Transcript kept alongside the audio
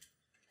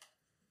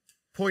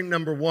Point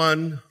number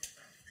one,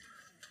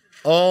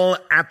 all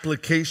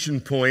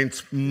application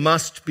points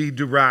must be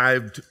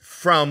derived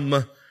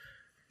from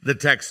the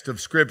text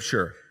of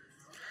Scripture.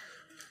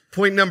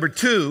 Point number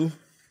two,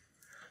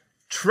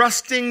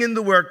 trusting in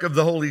the work of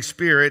the Holy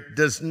Spirit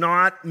does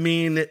not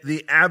mean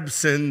the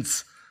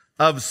absence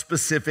of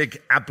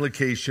specific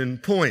application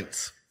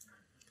points.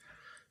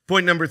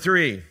 Point number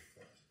three,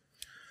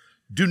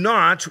 do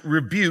not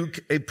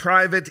rebuke a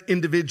private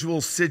individual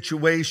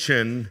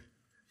situation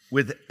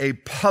with a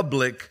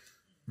public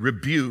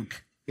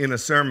rebuke in a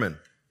sermon.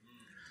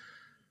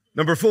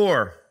 Number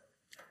four,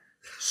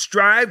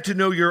 strive to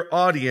know your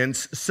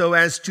audience so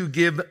as to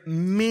give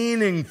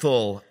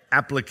meaningful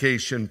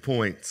application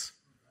points.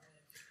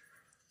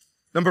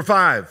 Number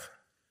five,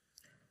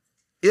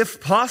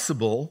 if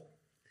possible,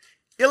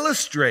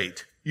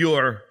 illustrate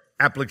your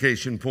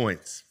application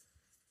points.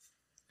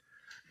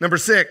 Number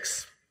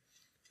six,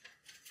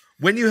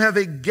 when you have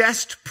a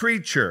guest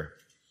preacher,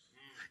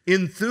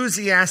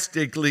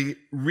 enthusiastically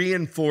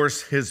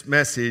reinforce his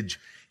message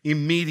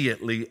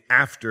immediately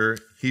after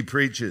he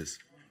preaches.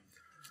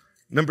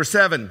 Number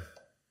seven,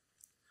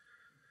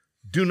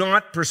 do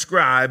not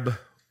prescribe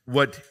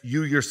what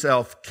you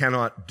yourself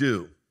cannot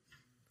do.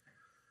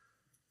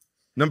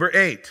 Number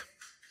eight,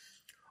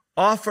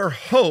 offer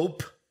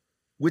hope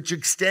which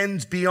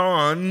extends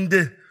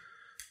beyond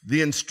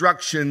the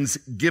instructions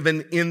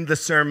given in the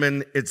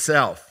sermon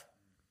itself.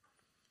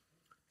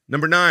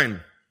 Number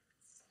nine,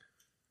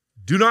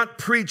 do not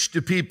preach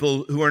to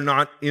people who are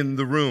not in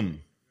the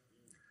room.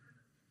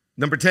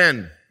 Number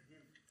 10,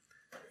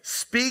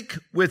 speak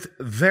with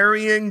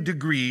varying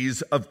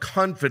degrees of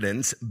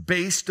confidence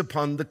based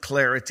upon the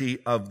clarity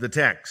of the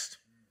text.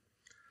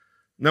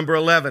 Number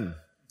 11,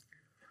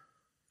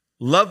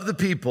 love the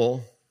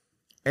people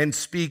and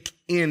speak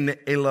in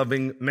a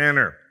loving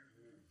manner.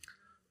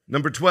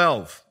 Number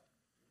 12,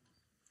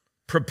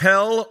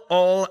 propel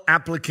all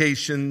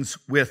applications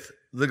with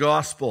the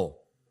gospel.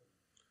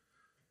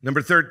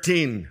 Number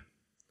 13,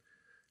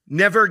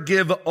 never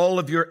give all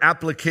of your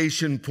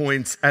application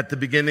points at the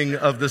beginning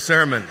of the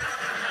sermon.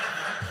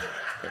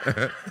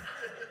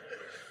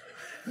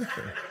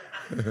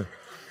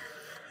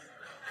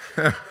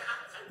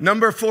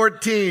 Number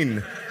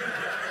 14,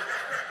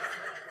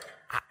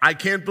 I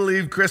can't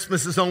believe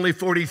Christmas is only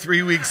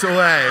 43 weeks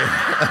away.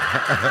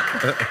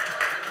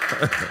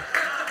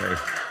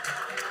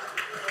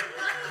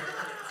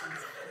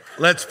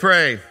 Let's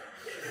pray.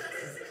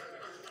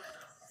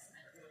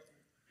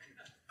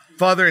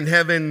 Father in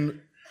heaven,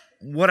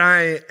 what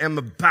I am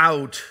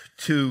about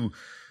to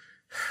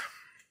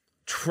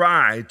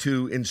try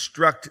to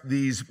instruct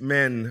these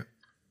men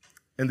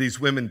and these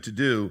women to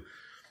do,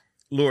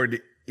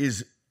 Lord,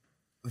 is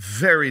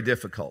very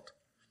difficult.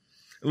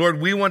 Lord,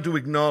 we want to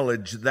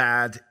acknowledge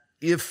that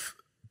if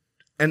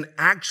an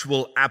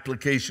actual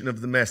application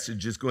of the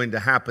message is going to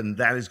happen,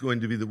 that is going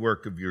to be the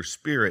work of your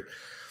Spirit.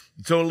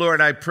 So, Lord,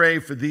 I pray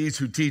for these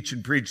who teach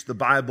and preach the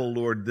Bible,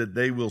 Lord, that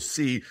they will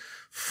see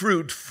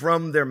fruit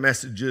from their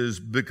messages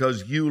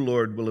because you,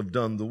 Lord, will have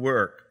done the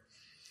work.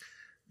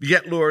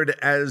 Yet, Lord,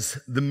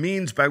 as the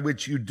means by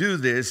which you do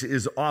this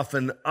is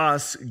often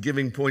us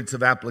giving points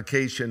of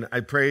application,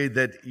 I pray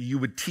that you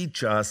would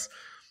teach us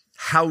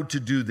how to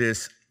do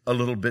this a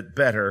little bit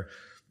better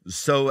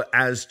so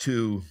as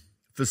to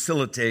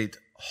facilitate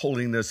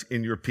holiness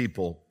in your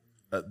people.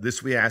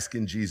 This we ask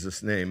in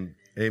Jesus' name.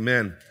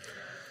 Amen.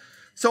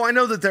 So I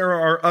know that there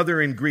are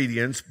other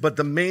ingredients, but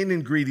the main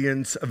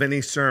ingredients of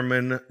any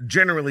sermon,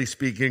 generally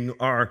speaking,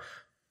 are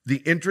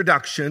the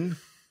introduction,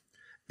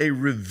 a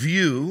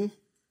review,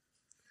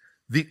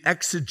 the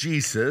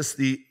exegesis,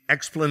 the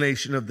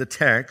explanation of the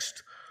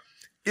text,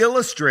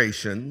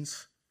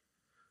 illustrations,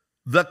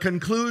 the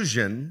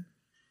conclusion,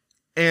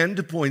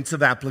 and points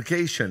of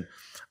application.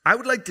 I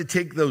would like to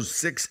take those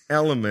 6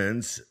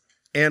 elements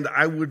and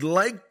I would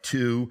like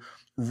to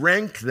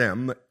rank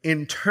them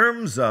in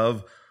terms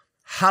of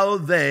how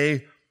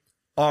they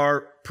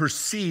are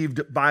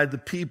perceived by the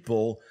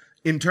people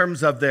in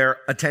terms of their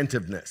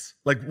attentiveness.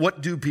 Like,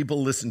 what do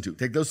people listen to?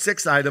 Take those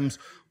 6 items.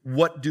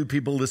 What do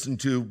people listen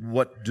to?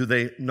 What do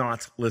they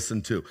not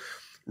listen to?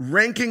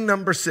 Ranking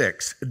number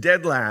 6,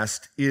 dead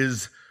last,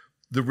 is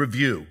the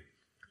review.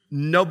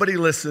 Nobody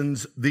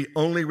listens. The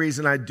only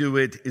reason I do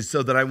it is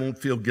so that I won't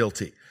feel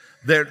guilty.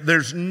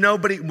 There's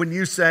nobody, when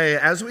you say,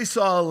 as we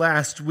saw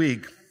last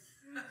week,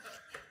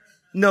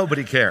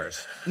 nobody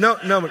cares.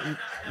 Nobody.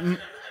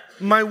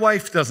 My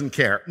wife doesn't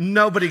care.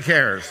 Nobody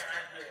cares.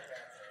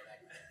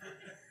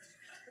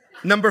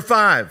 Number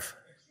 5,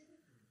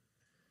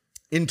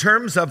 in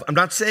terms of, I'm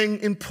not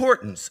saying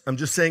importance, I'm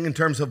just saying in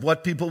terms of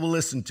what people will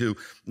listen to,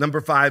 number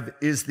 5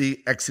 is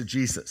the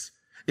exegesis.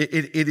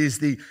 It is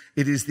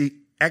the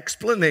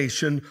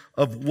explanation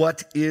of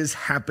what is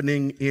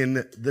happening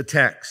in the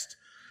text.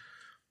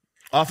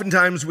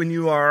 Oftentimes when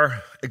you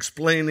are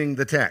explaining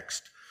the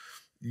text,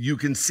 you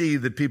can see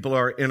that people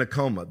are in a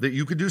coma, that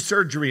you could do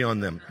surgery on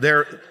them.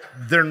 They're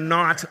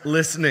not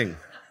listening.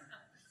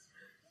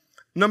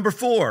 Number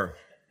 4,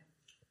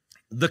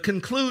 the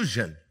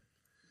conclusion.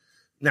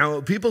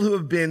 Now, people who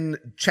have been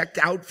checked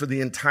out for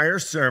the entire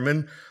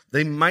sermon,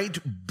 they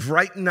might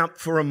brighten up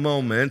for a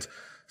moment,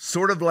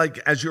 sort of like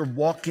as you're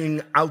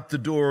walking out the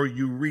door,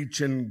 you reach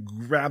and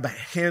grab a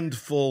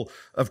handful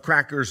of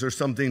crackers or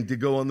something to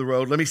go on the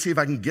road. Let me see if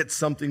I can get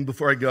something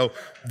before I go.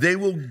 They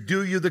will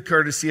do you the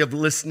courtesy of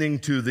listening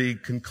to the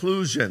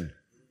conclusion.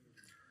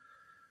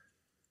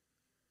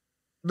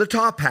 The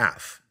top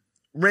half,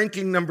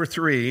 ranking number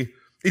 3,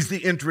 is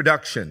the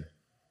introduction.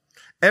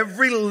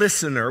 Every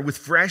listener with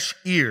fresh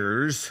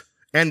ears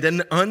and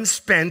an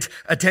unspent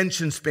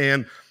attention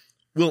span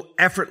will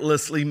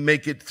effortlessly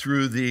make it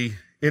through the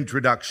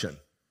introduction.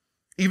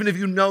 Even if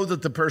you know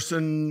that the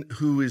person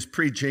who is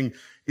preaching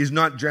is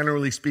not,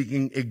 generally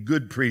speaking, a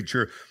good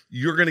preacher,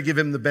 you're going to give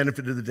him the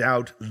benefit of the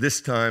doubt this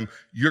time.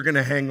 You're going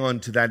to hang on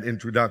to that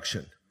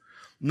introduction.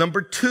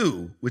 Number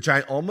 2, which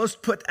I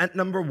almost put at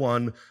number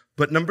 1,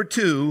 but number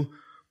 2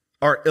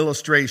 are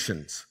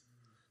illustrations.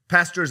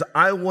 Pastors,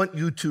 I want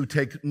you to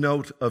take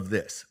note of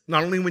this,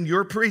 not only when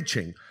you're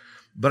preaching,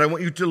 but I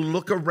want you to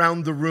look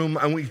around the room.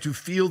 I want you to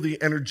feel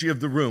the energy of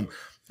the room.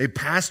 A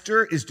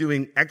pastor is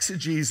doing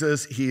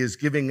exegesis. He is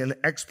giving an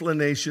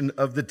explanation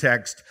of the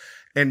text.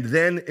 And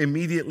then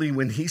immediately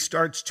when he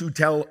starts to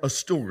tell a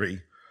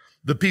story,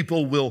 the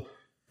people will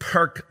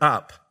perk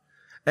up.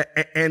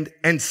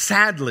 And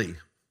sadly,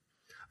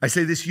 I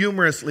say this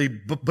humorously,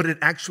 but it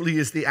actually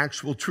is the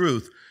actual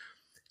truth.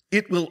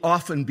 It will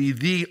often be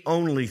the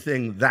only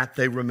thing that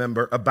they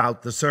remember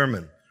about the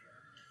sermon.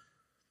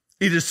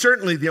 It is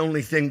certainly the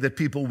only thing that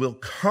people will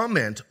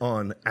comment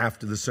on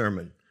after the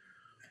sermon.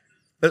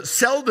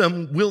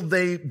 Seldom will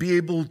they be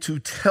able to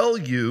tell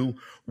you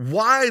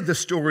why the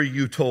story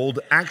you told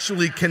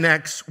actually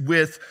connects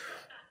with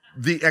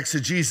the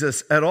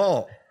exegesis at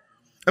all.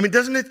 I mean,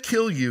 doesn't it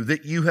kill you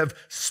that you have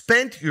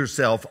spent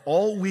yourself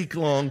all week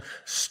long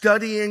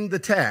studying the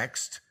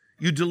text,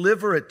 you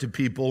deliver it to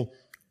people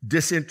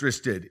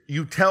disinterested.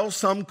 You tell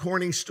some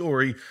corny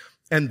story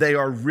and they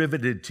are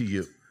riveted to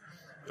you.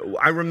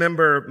 I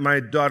remember my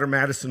daughter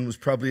Madison was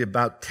probably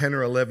about 10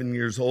 or 11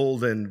 years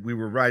old, and we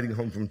were riding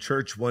home from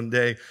church one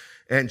day,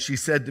 and she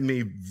said to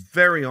me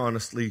very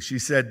honestly, she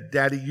said,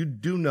 "Daddy, you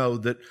do know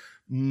that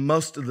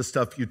most of the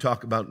stuff you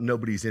talk about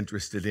nobody's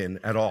interested in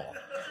at all."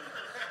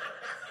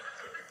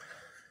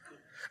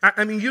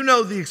 I mean, you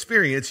know the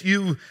experience.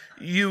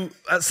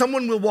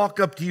 Someone will walk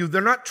up to you.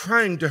 They're not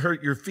trying to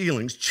hurt your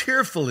feelings.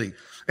 Cheerfully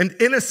and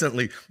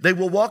innocently, they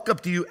will walk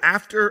up to you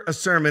after a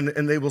sermon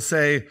and they will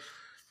say,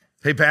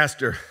 "Hey,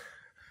 Pastor,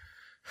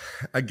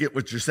 I get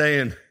what you're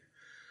saying.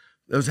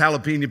 Those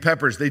jalapeno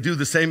peppers, they do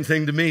the same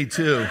thing to me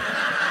too."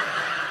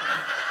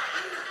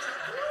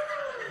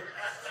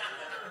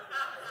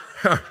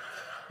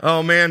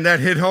 "Oh man,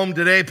 that hit home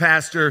today,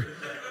 Pastor.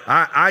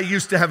 I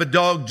used to have a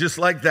dog just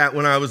like that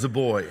when I was a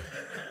boy."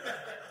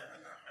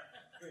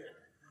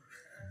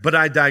 But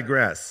I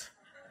digress.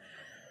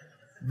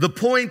 The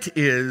point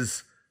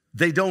is,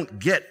 they don't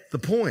get the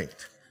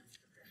point.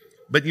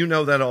 But you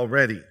know that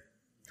already.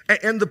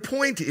 And the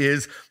point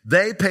is,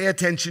 they pay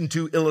attention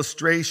to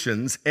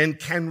illustrations and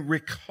can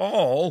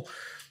recall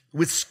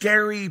with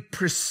scary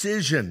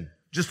precision.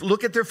 Just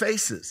look at their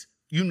faces.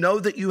 You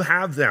know that you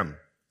have them.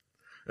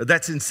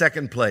 That's in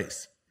second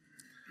place.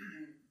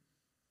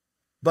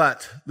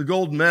 But the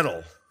gold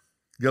medal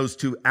goes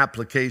to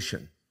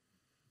application.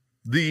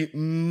 The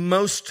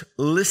most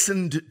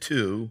listened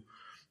to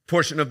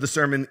portion of the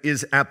sermon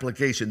is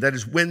application. That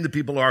is when the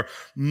people are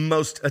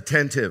most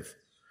attentive.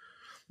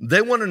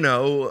 They want to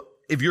know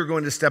if you're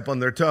going to step on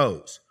their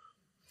toes.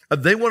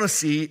 They want to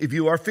see if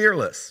you are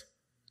fearless.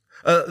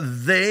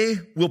 They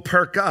will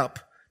perk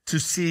up to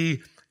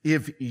see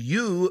if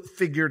you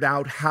figured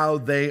out how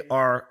they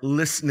are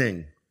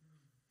listening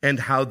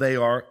and how they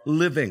are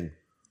living.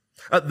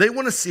 They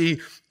want to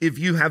see if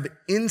you have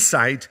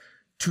insight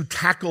to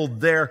tackle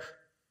their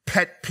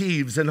pet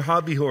peeves and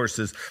hobby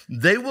horses.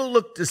 They will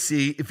look to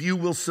see if you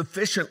will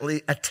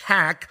sufficiently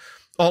attack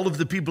all of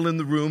the people in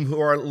the room who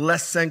are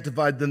less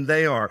sanctified than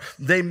they are.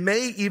 They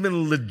may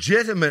even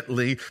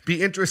legitimately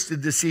be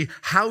interested to see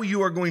how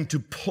you are going to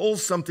pull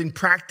something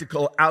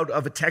practical out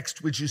of a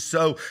text which is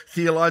so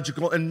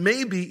theological. And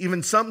maybe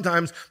even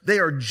sometimes they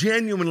are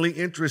genuinely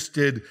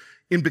interested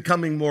in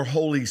becoming more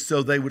holy,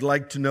 so they would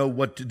like to know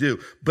what to do.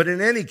 But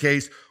in any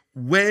case,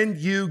 when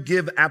you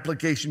give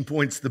application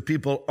points, the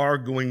people are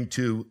going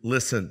to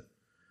listen.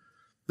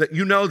 That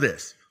you know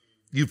this.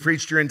 You've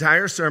preached your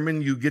entire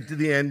sermon, you get to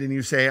the end and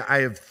you say, "I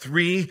have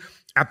 3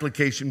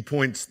 application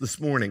points this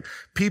morning."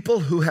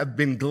 People who have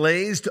been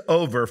glazed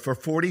over for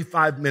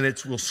 45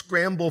 minutes will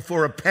scramble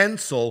for a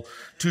pencil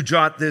to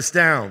jot this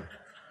down.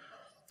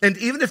 And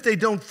even if they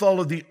don't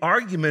follow the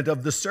argument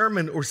of the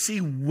sermon or see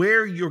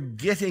where you're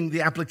getting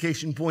the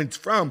application points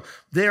from,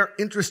 they are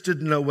interested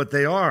to know what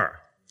they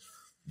are.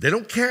 They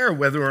don't care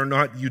whether or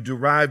not you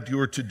derived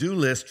your to-do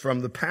list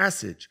from the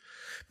passage.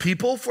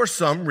 People, for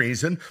some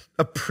reason,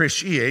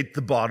 appreciate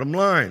the bottom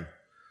line.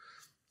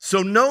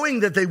 So knowing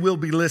that they will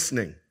be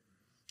listening,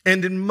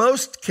 and in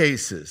most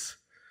cases,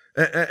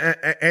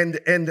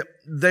 And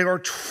they are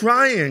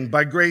trying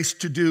by grace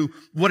to do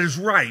what is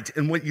right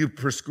and what you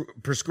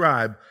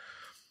prescribe.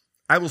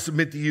 I will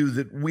submit to you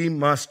that we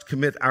must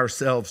commit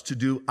ourselves to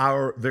do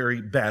our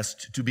very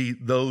best to be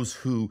those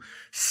who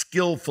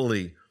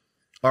skillfully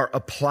are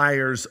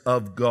appliers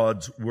of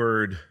God's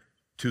word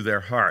to their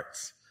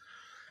hearts.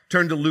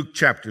 Turn to Luke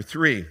chapter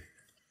 3.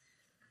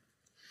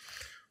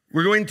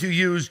 We're going to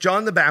use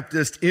John the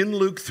Baptist in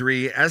Luke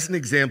 3 as an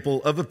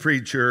example of a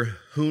preacher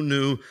who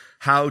knew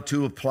how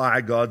to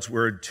apply God's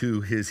word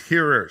to his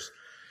hearers.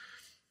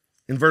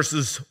 In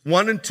verses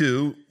 1 and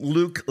 2,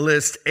 Luke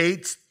lists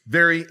 8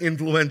 very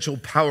influential,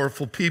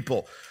 powerful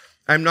people.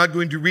 I'm not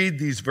going to read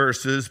these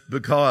verses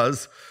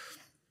because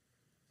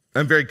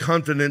I'm very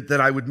confident that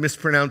I would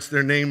mispronounce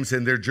their names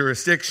and their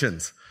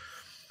jurisdictions.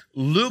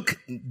 Luke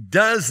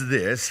does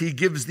this. He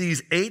gives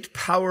these 8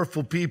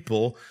 powerful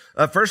people,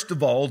 first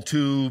of all,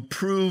 to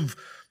prove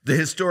the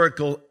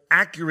historical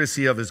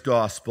accuracy of his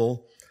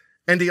gospel,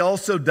 and he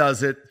also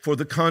does it for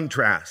the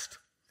contrast.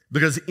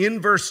 Because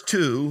in verse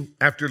 2,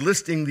 after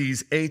listing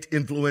these 8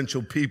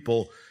 influential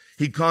people,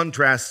 he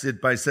contrasts it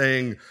by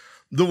saying,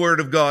 the word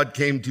of God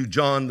came to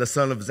John, the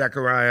son of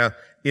Zechariah,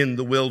 in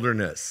the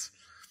wilderness.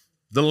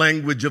 The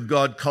language of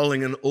God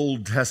calling an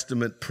Old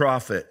Testament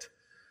prophet.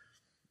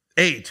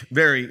 8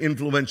 very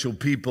influential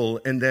people,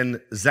 and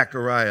then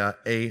Zechariah,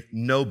 a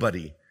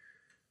nobody,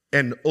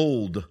 an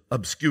old,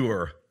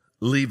 obscure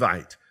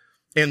Levite.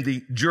 And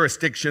the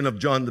jurisdiction of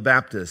John the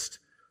Baptist,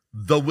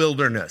 the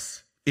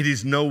wilderness. It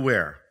is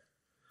nowhere,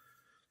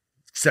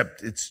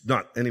 except it's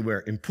not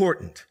anywhere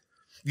important.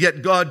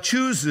 Yet God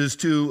chooses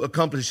to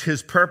accomplish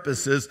his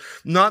purposes,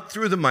 not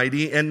through the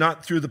mighty and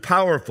not through the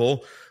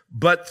powerful,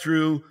 but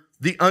through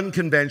the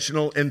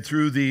unconventional and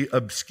through the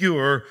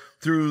obscure,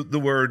 through the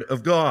word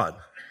of God.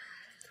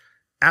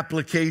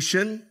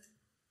 Application.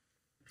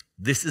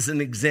 This is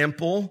an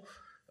example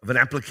of an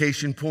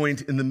application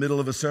point in the middle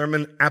of a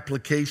sermon.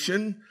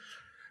 Application.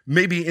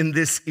 Maybe in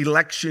this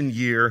election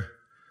year,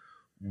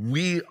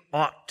 we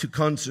ought to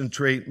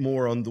concentrate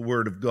more on the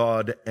word of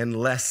God and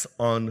less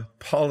on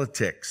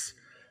politics,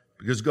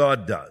 because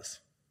God does.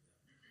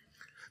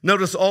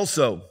 Notice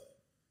also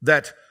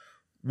that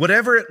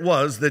whatever it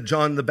was that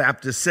John the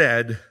Baptist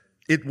said,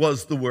 it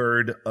was the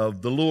word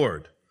of the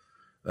Lord.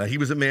 He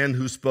was a man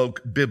who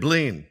spoke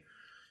Bibline.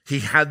 He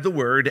had the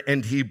word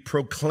and he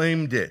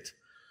proclaimed it.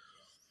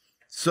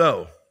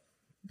 So,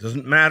 it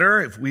doesn't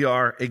matter if we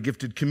are a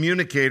gifted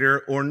communicator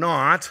or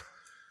not.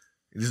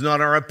 It is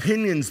not our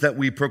opinions that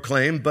we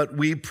proclaim, but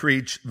we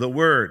preach the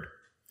word.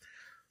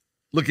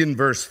 Look in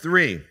verse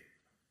 3.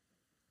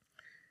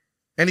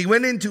 And he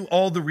went into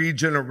all the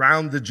region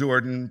around the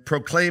Jordan,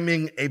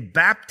 proclaiming a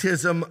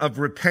baptism of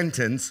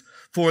repentance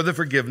for the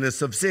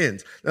forgiveness of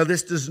sins. Now,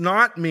 this does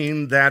not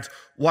mean that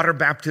water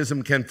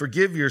baptism can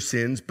forgive your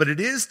sins, but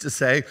it is to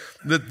say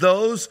that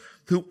those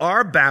who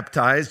are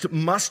baptized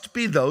must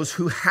be those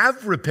who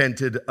have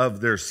repented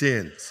of their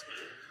sins.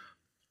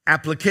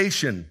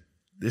 Application.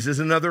 This is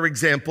another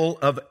example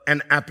of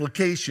an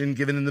application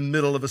given in the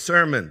middle of a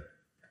sermon.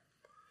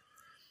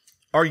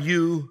 Are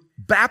you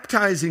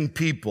baptizing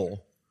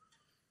people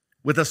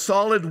with a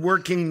solid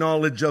working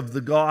knowledge of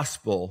the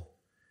gospel,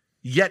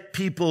 yet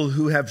people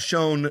who have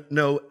shown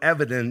no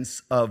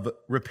evidence of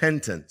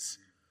repentance?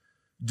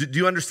 Do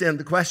you understand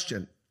the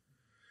question?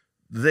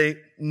 They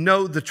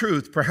know the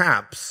truth,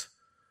 perhaps,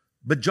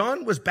 but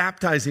John was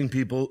baptizing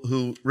people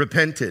who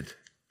repented.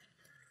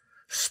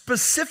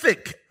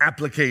 Specific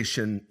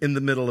application in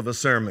the middle of a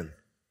sermon.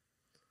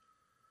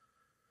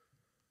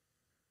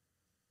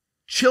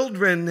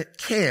 Children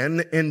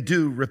can and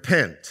do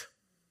repent.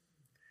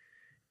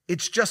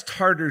 It's just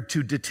harder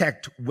to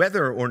detect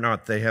whether or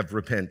not they have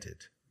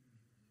repented.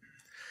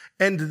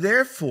 And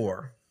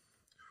therefore,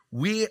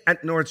 we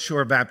at North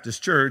Shore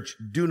Baptist Church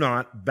do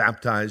not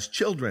baptize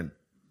children,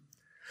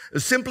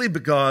 simply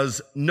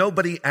because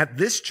nobody at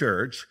this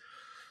church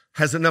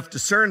has enough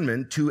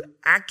discernment to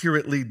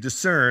accurately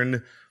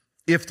discern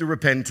if the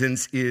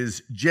repentance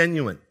is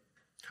genuine.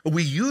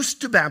 We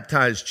used to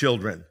baptize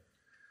children,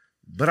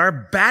 but our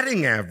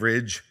batting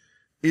average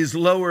is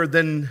lower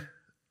than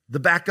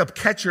the backup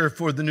catcher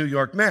for the New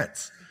York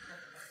Mets.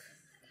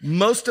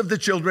 Most of the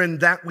children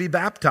that we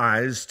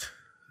baptized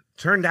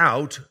turned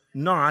out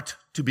not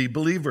to be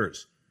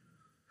believers.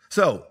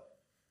 So,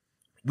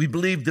 we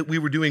believed that we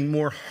were doing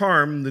more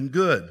harm than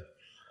good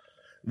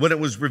when it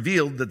was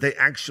revealed that they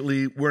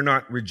actually were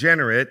not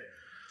regenerate,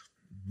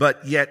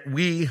 but yet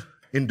we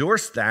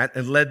endorsed that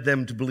and led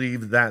them to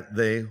believe that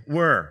they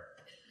were.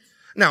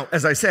 Now,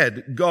 as I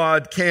said,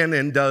 God can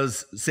and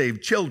does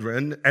save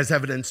children, as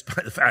evidenced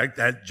by the fact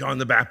that John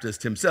the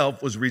Baptist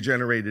himself was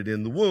regenerated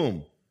in the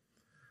womb.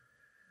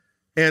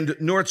 And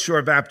North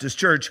Shore Baptist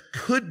Church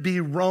could be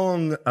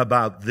wrong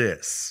about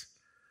this.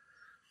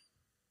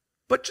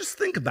 But just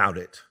think about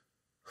it.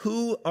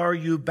 Who are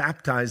you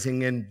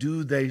baptizing, and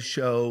do they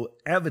show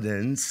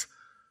evidence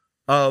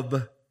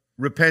of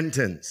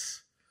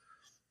repentance?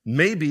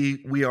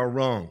 Maybe we are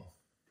wrong.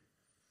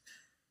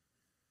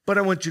 But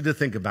I want you to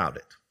think about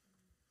it.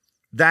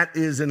 That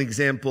is an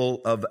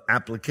example of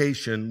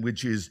application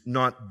which is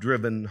not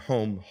driven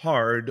home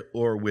hard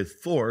or with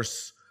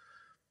force.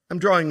 I'm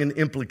drawing an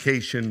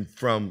implication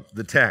from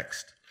the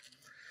text.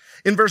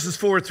 In verses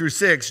 4 through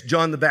 6,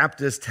 John the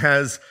Baptist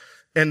has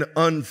an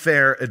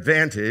unfair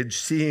advantage,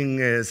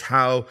 seeing as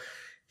how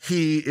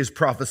he is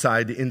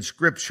prophesied in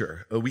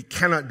Scripture. We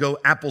cannot go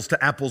apples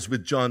to apples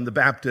with John the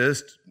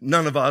Baptist.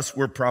 None of us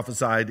were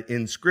prophesied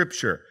in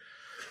Scripture.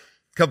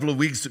 A couple of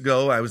weeks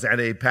ago, I was at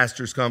a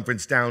pastor's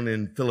conference down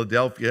in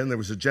Philadelphia, and there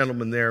was a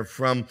gentleman there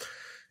from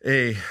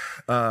a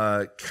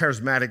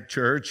charismatic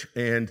church,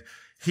 and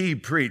he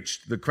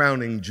preached the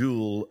crowning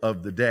jewel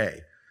of the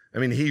day. I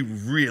mean, he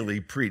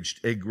really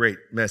preached a great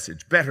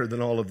message, better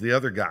than all of the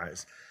other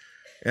guys.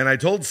 And I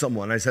told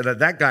someone, I said,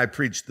 that guy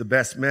preached the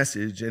best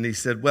message. And he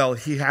said, well,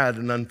 he had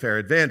an unfair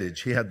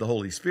advantage. He had the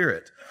Holy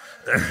Spirit.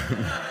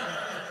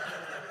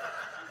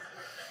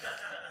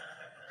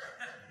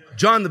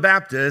 John the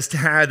Baptist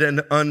had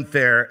an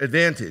unfair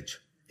advantage.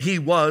 He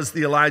was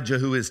the Elijah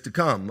who is to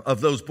come.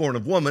 Of those born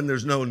of woman,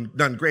 there's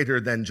none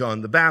greater than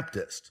John the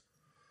Baptist.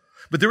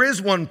 But there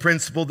is one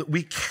principle that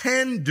we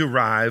can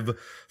derive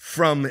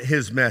from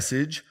his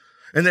message,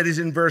 and that is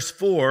in verse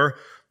 4,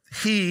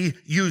 he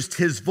used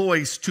his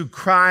voice to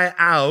cry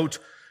out,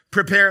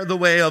 prepare the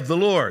way of the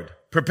Lord,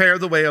 prepare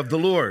the way of the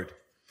Lord.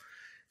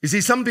 You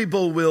see, some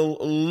people will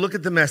look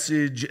at the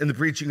message and the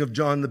preaching of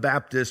John the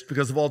Baptist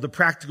because of all the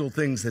practical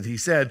things that he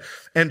said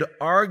and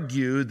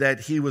argue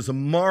that he was a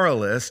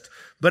moralist,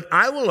 but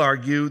I will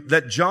argue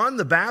that John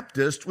the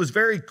Baptist was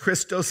very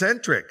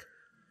Christocentric,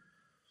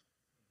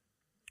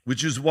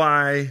 which is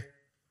why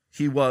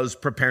he was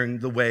preparing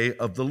the way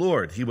of the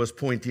Lord. He was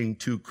pointing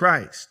to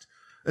Christ.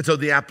 And so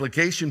the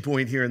application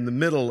point here in the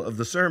middle of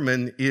the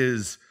sermon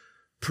is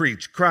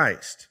preach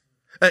Christ.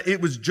 It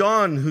was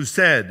John who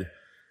said,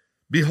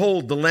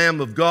 behold, the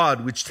Lamb of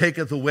God, which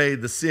taketh away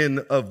the sin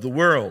of the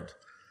world.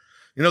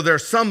 You know, there are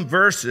some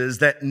verses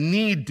that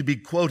need to be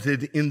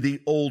quoted in the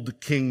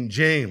old King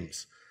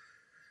James.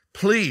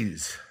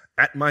 Please,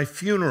 at my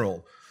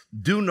funeral,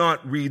 do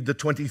not read the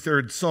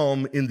 23rd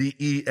Psalm in the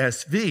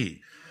ESV.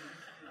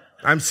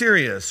 I'm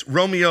serious.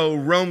 Romeo,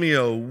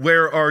 Romeo,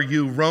 where are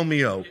you,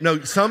 Romeo?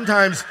 No,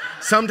 sometimes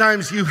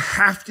you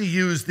have to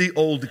use the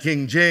old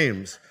King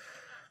James.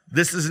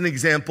 This is an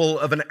example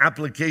of an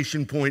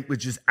application point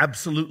which is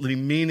absolutely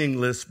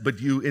meaningless,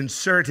 but you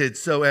insert it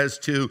so as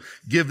to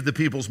give the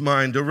people's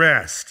mind a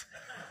rest.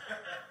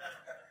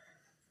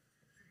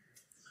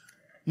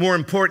 More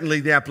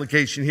importantly, the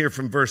application here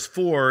from verse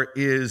 4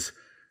 is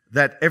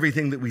that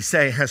everything that we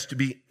say has to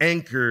be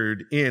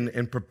anchored in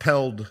and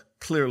propelled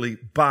clearly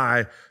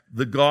by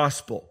the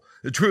gospel.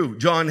 True,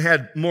 John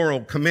had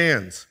moral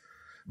commands,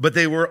 but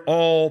they were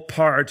all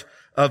part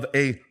of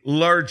a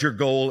larger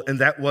goal, and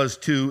that was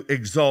to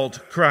exalt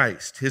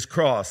Christ, his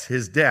cross,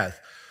 his death.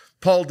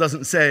 Paul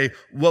doesn't say,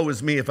 woe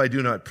is me if I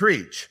do not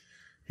preach.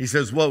 He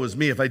says, woe is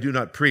me if I do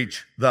not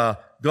preach the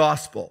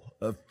gospel.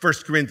 1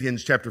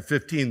 Corinthians chapter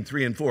 15,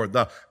 3 and 4.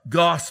 The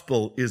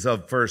gospel is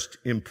of first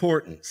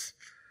importance.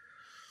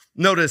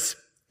 Notice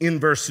in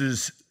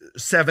verses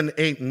 7,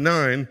 8, and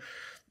 9,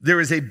 there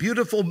is a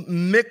beautiful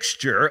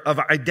mixture of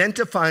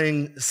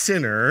identifying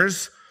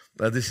sinners.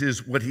 This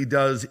is what he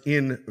does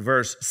in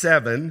verse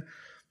 7.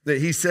 That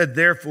he said,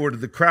 therefore, to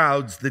the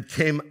crowds that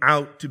came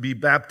out to be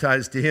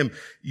baptized to him,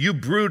 you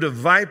brood of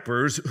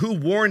vipers, who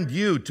warned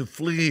you to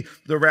flee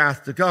the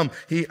wrath to come?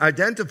 He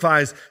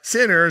identifies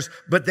sinners,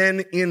 but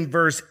then in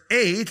verse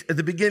 8, at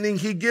the beginning,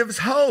 he gives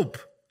hope.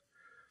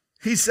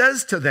 He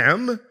says to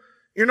them,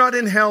 you're not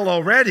in hell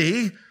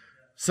already,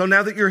 so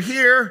now that you're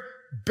here,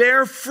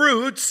 bear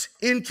fruits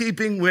in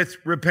keeping with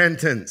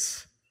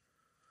repentance.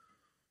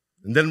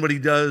 And then what he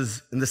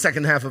does in the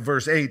second half of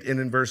verse 8 and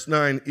in verse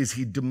 9 is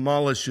he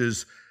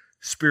demolishes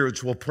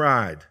spiritual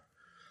pride.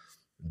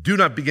 Do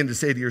not begin to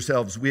say to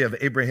yourselves, we have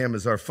Abraham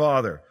as our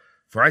father.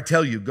 For I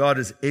tell you, God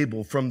is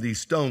able from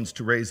these stones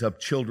to raise up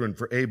children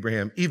for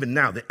Abraham. Even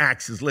now the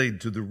axe is laid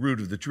to the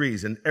root of the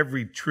trees, and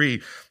every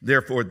tree,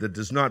 therefore, that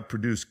does not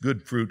produce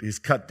good fruit is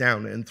cut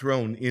down and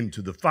thrown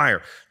into the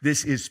fire.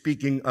 This is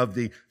speaking of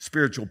the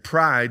spiritual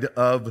pride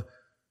of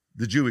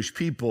the Jewish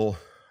people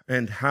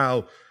and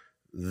how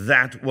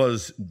that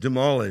was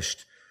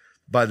demolished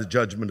by the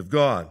judgment of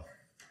God.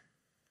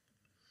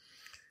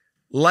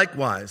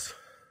 Likewise,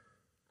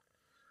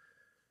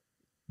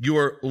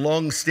 your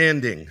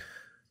long-standing,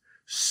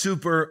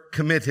 super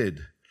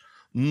committed,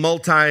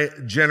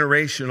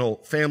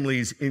 multi-generational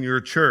families in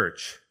your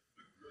church,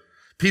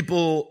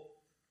 people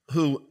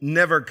who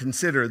never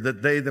consider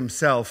that they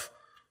themselves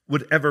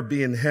would ever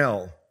be in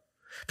hell,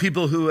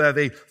 people who have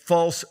a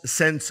false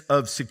sense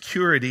of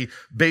security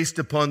based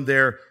upon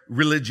their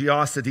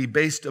religiosity,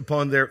 based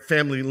upon their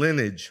family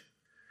lineage.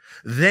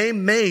 They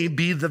may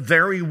be the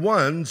very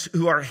ones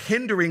who are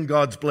hindering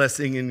God's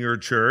blessing in your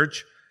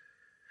church.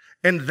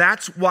 And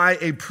that's why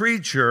a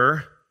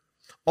preacher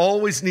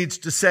always needs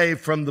to say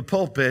from the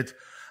pulpit,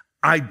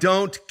 I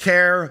don't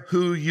care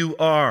who you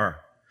are.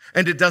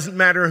 And it doesn't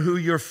matter who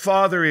your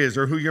father is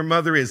or who your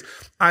mother is.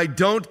 I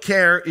don't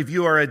care if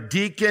you are a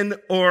deacon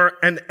or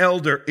an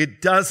elder.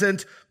 It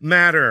doesn't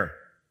matter.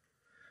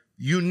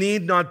 You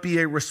need not be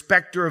a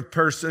respecter of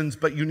persons,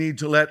 but you need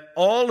to let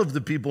all of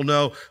the people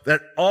know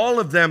that all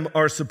of them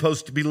are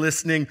supposed to be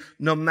listening,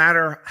 no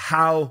matter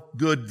how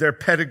good their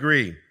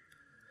pedigree.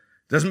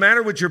 Doesn't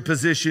matter what your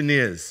position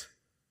is.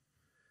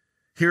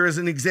 Here is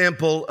an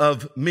example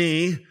of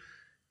me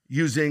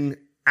using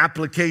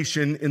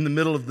application in the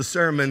middle of the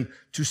sermon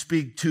to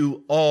speak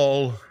to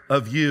all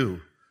of you.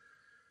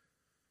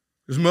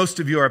 Because most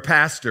of you are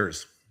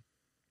pastors.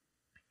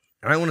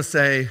 And I want to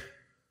say,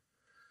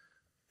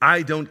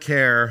 I don't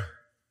care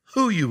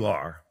who you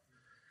are,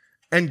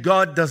 and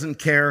God doesn't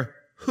care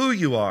who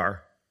you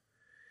are.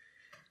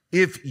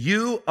 If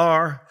you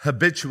are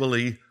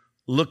habitually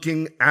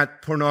looking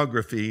at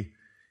pornography,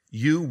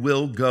 you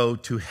will go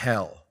to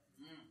hell.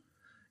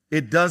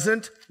 It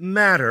doesn't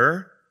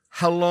matter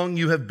how long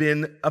you have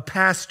been a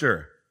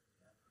pastor.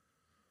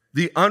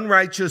 The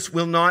unrighteous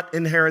will not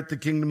inherit the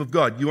kingdom of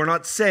God. You are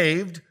not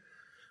saved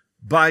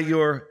by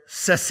your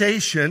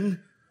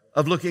cessation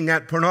of looking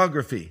at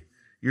pornography.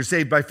 You're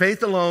saved by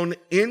faith alone,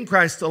 in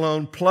Christ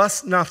alone,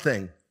 plus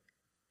nothing.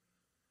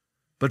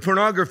 But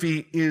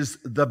pornography is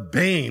the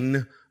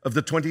bane of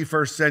the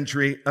 21st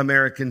century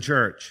American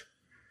church.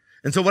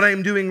 And so what I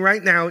am doing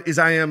right now is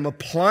I am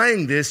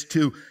applying this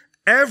to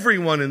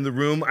everyone in the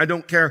room. I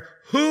don't care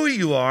who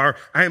you are.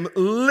 I am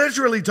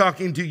literally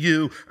talking to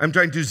you. I'm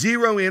trying to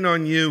zero in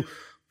on you.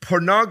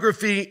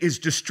 Pornography is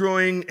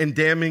destroying and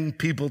damning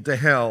people to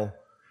hell.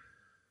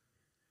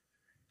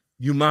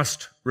 You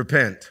must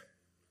repent.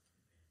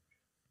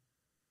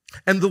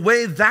 And the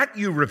way that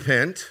you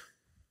repent,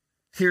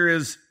 here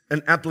is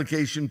an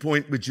application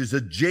point which is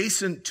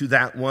adjacent to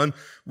that one,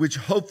 which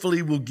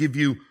hopefully will give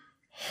you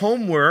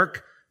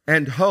homework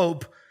and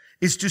hope,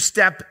 is to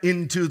step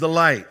into the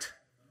light.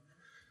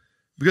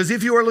 Because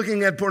if you are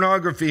looking at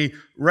pornography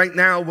right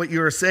now, what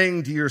you are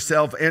saying to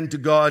yourself and to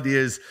God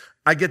is,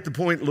 I get the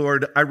point,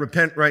 Lord. I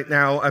repent right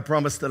now. I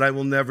promise that I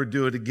will never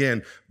do it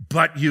again.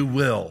 But you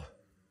will.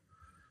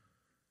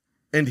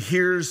 And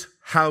here's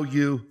how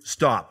you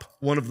stop.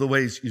 One of the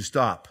ways you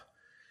stop.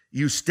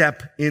 You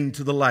step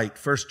into the light.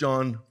 1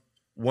 John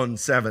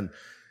 1:7.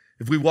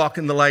 If we walk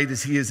in the light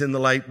as he is in the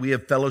light, we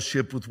have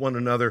fellowship with one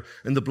another,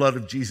 and the blood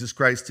of Jesus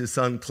Christ, his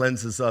son,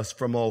 cleanses us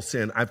from all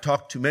sin. I've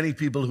talked to many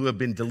people who have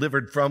been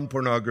delivered from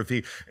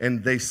pornography,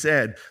 and they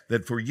said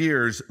that for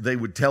years they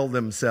would tell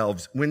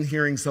themselves, when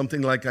hearing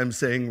something like I'm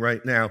saying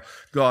right now,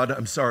 God,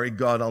 I'm sorry,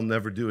 God, I'll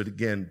never do it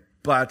again.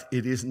 But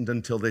it isn't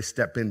until they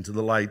step into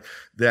the light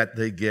that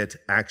they get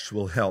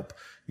actual help.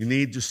 You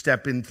need to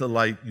step into the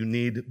light. You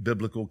need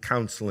biblical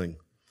counseling.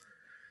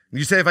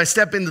 You say, if I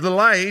step into the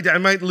light, I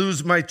might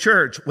lose my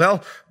church.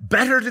 Well,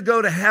 better to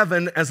go to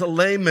heaven as a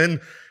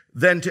layman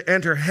than to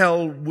enter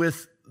hell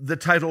with the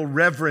title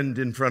Reverend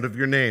in front of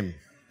your name.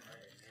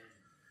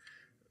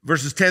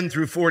 Verses 10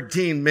 through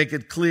 14 make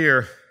it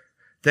clear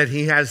that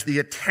he has the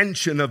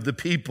attention of the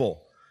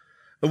people.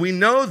 And we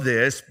know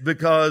this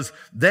because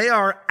they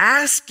are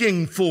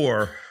asking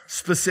for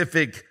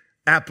specific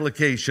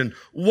application.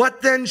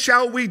 What then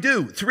shall we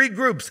do? 3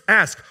 groups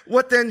ask,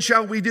 what then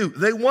shall we do?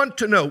 They want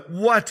to know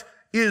what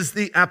is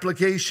the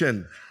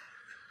application.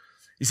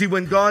 You see,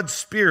 when God's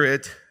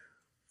Spirit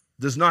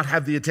does not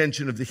have the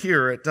attention of the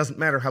hearer, it doesn't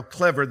matter how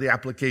clever the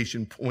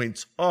application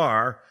points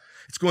are,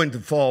 it's going to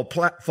fall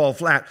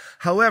flat.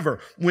 However,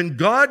 when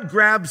God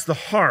grabs the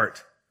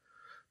heart,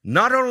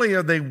 not only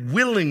are they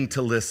willing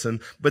to listen,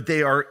 but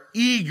they are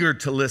eager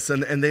to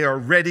listen, and they are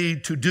ready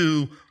to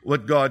do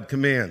what God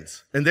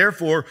commands. And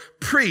therefore,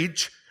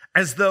 preach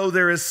as though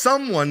there is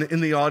someone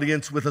in the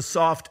audience with a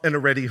soft and a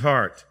ready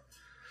heart.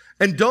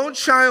 And don't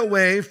shy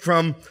away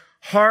from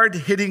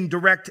hard-hitting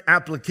direct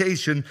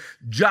application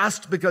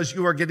just because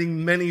you are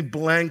getting many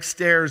blank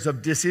stares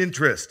of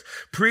disinterest.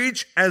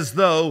 Preach as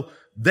though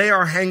they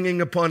are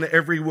hanging upon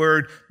every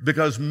word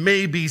because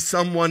maybe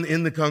someone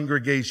in the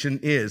congregation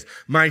is.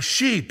 My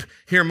sheep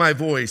hear my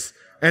voice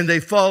and they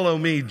follow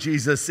me,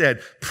 Jesus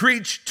said.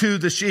 Preach to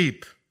the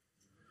sheep.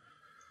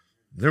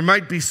 There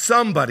might be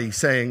somebody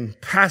saying,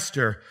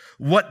 Pastor,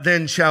 what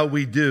then shall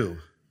we do?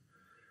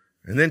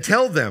 And then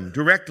tell them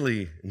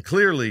directly and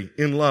clearly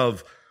in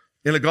love,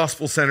 in a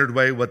gospel-centered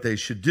way, what they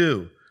should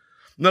do.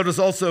 Notice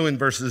also in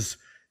verses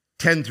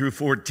 10 through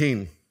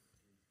 14,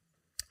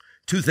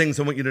 2 things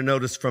I want you to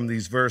notice from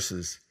these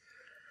verses.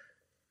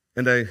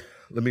 And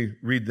let me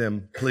read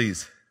them,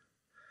 please.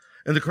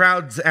 And the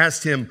crowds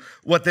asked him,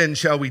 what then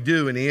shall we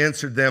do? And he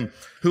answered them,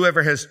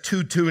 whoever has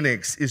 2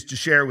 tunics is to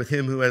share with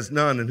him who has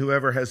none, and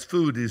whoever has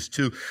food is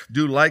to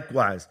do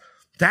likewise.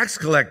 Tax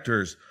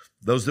collectors,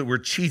 those that were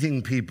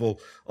cheating people,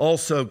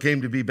 also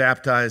came to be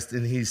baptized,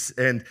 and he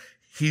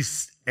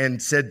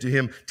said to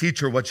him,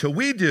 Teacher, what shall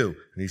we do?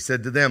 And he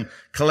said to them,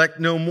 collect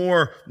no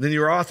more than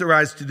you are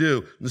authorized to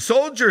do. And the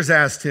soldiers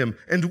asked him,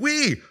 and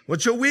we,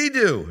 what shall we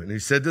do? And he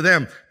said to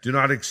them, do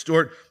not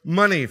extort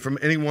money from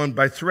anyone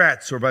by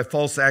threats or by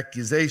false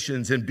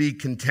accusations, and be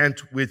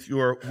content with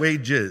your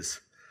wages.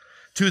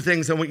 Two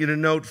things I want you to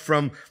note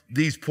from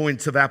these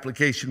points of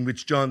application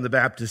which John the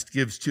Baptist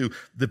gives to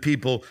the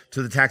people,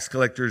 to the tax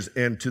collectors,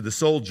 and to the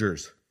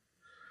soldiers.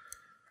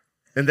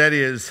 And that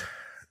is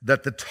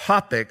that the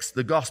topics,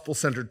 the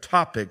gospel-centered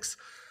topics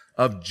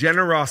of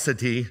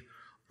generosity,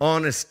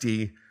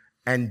 honesty,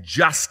 and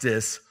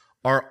justice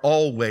are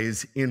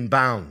always in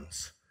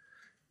bounds.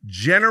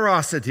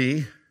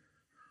 Generosity,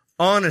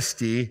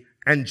 honesty,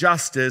 and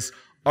justice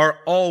are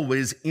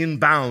always in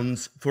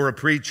bounds for a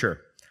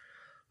preacher.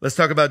 Let's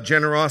talk about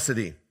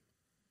generosity.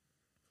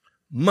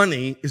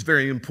 Money is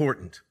very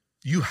important.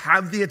 You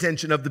have the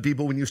attention of the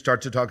people when you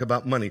start to talk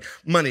about money.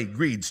 Money,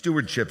 greed,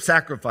 stewardship,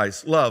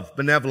 sacrifice, love,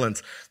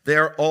 benevolence, they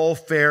are all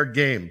fair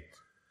game.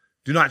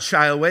 Do not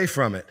shy away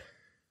from it.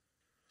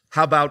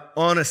 How about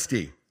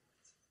honesty?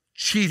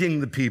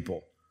 Cheating the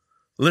people.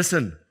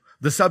 Listen,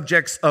 the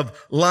subjects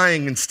of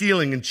lying and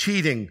stealing and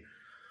cheating,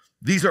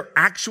 these are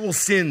actual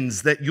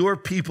sins that your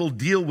people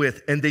deal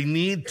with, and they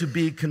need to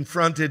be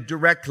confronted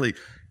directly.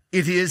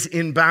 It is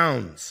in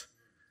bounds.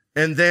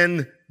 And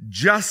then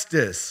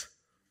justice.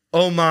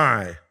 Oh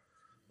my.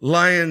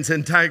 Lions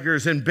and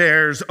tigers and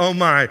bears. Oh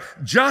my.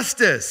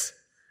 Justice.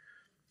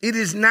 It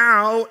is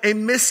now a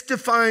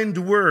misdefined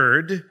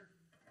word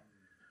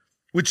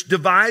which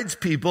divides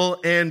people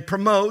and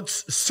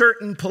promotes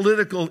certain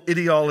political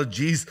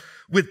ideologies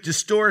with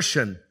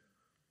distortion.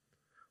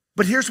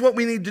 But here's what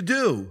we need to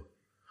do.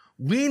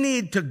 We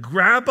need to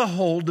grab a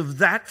hold of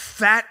that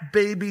fat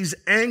baby's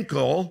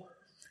ankle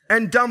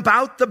and dump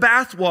out the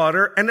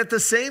bathwater, and at the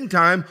same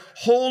time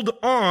hold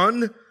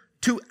on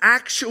to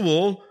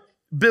actual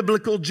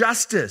biblical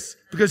justice.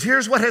 Because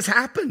here's what has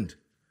happened.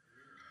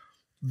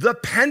 The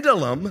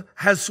pendulum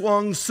has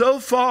swung so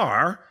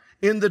far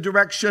in the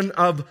direction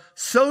of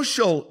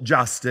social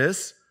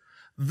justice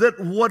that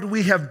what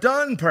we have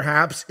done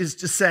perhaps is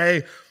to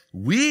say,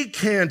 we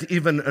can't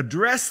even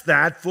address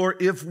that, for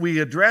if we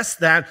address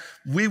that,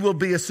 we will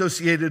be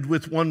associated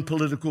with one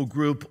political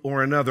group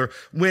or another.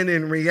 When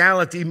in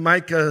reality,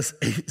 Micah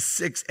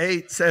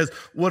 6:8 says,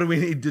 what do we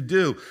need to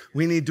do?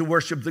 We need to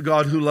worship the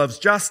God who loves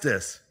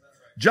justice.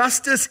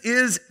 Justice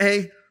is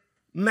a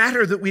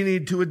matter that we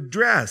need to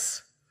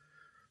address.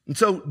 And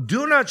so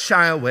do not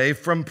shy away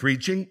from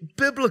preaching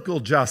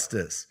biblical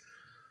justice.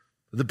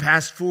 The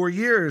past 4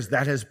 years,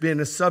 that has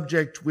been a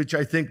subject which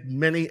I think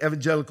many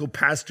evangelical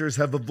pastors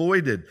have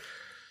avoided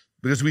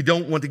because we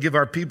don't want to give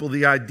our people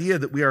the idea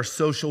that we are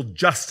social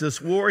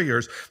justice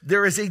warriors.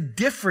 There is a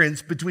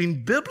difference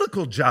between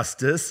biblical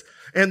justice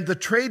and the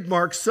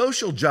trademark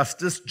social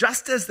justice,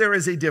 just as there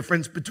is a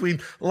difference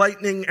between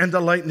lightning and a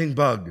lightning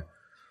bug.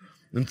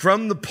 And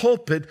from the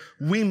pulpit,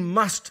 we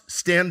must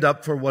stand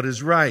up for what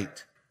is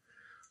right.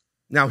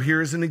 Now,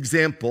 here's an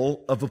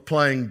example of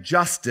applying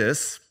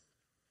justice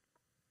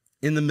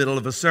in the middle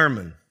of a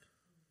sermon.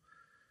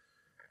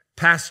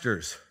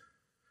 Pastors,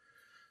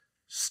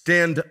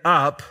 stand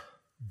up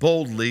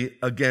boldly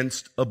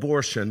against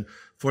abortion,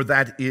 for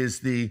that is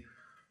the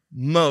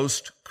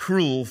most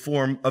cruel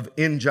form of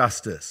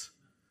injustice.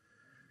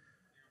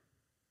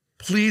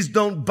 Please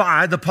don't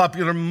buy the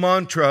popular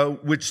mantra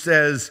which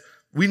says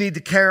we need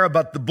to care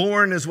about the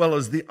born as well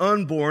as the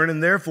unborn,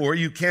 and therefore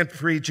you can't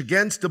preach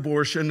against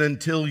abortion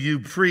until you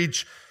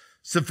preach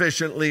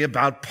sufficiently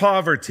about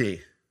poverty.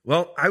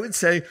 Well, I would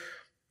say,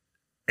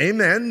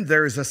 amen.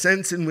 There is a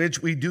sense in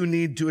which we do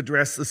need to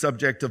address the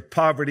subject of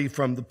poverty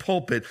from the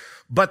pulpit.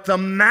 But the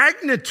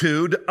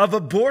magnitude of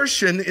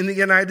abortion in the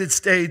United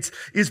States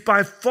is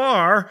by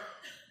far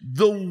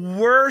the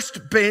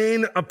worst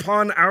bane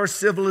upon our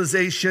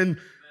civilization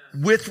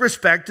with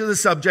respect to the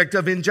subject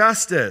of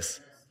injustice.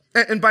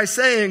 And by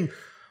saying,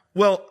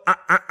 well,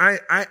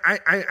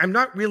 I'm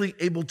not really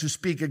able to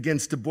speak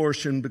against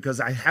abortion because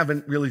I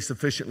haven't really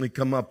sufficiently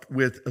come up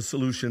with a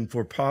solution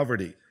for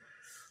poverty.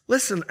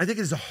 Listen, I think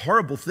it is a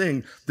horrible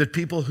thing that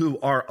people who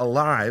are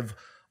alive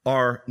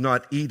are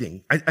not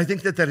eating. I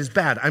think that is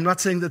bad. I'm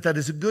not saying that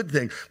is a good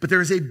thing, but there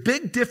is a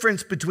big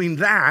difference between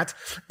that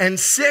and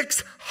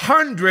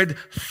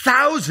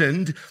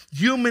 600,000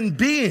 human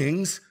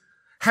beings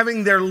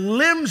having their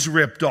limbs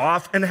ripped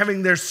off and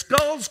having their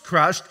skulls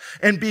crushed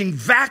and being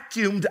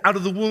vacuumed out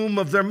of the womb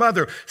of their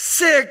mother.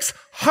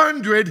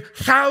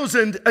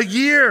 600,000 a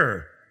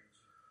year.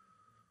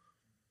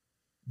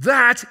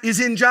 That is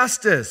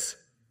injustice.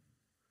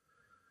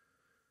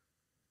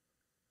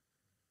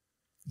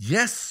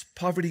 Yes,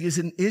 poverty is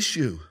an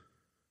issue.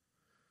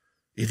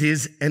 It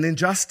is an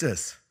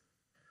injustice.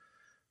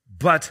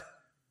 But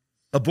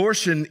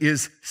abortion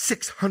is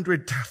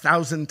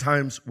 600,000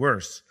 times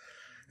worse.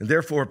 And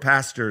therefore,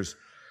 pastors,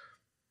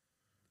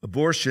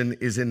 abortion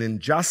is an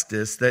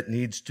injustice that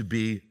needs to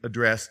be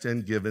addressed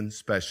and given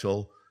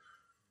special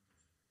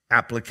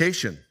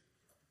application.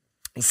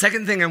 The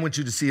second thing I want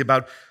you to see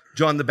about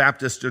John the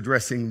Baptist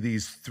addressing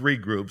these three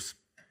groups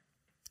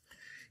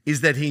is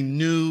that he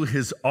knew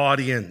his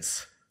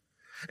audience.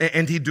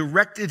 And he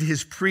directed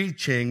his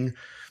preaching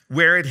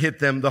where it hit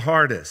them the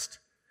hardest.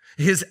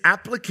 His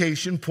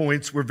application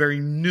points were very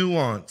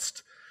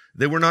nuanced.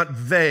 They were not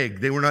vague.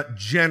 They were not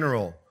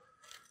general.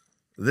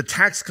 The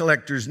tax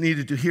collectors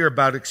needed to hear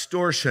about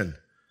extortion.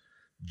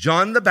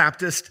 John the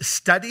Baptist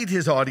studied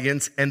his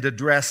audience and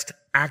addressed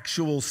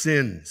actual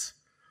sins.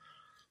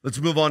 Let's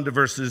move on to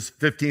verses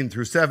 15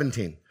 through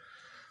 17.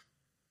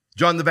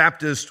 John the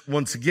Baptist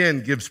once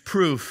again gives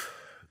proof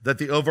that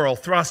the overall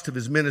thrust of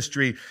his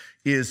ministry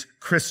is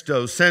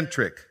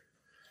Christocentric.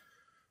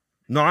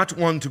 Not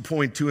one to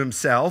point to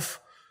himself,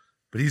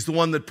 but he's the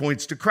one that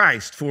points to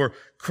Christ. For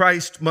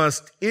Christ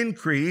must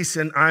increase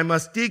and I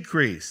must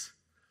decrease.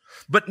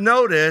 But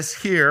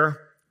notice here,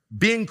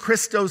 being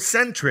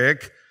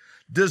Christocentric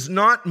does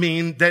not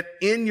mean that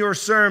in your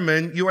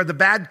sermon you are the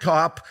bad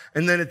cop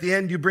and then at the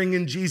end you bring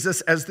in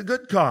Jesus as the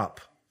good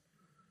cop.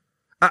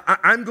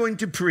 I'm going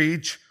to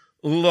preach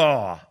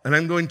law, and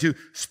I'm going to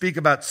speak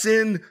about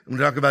sin. I'm going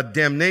to talk about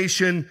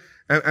damnation.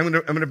 I'm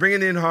going to bring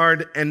it in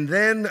hard, and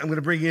then I'm going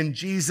to bring in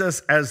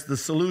Jesus as the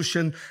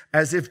solution,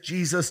 as if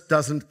Jesus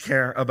doesn't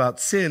care about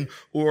sin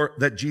or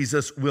that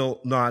Jesus will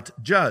not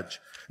judge.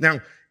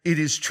 Now, it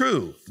is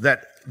true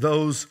that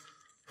those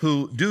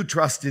who do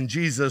trust in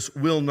Jesus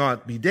will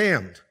not be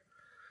damned.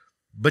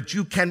 But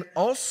you can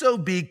also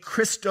be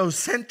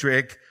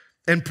Christocentric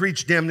and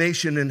preach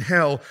damnation and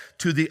hell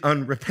to the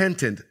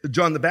unrepentant.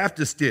 John the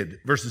Baptist did,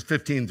 verses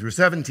 15 through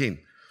 17.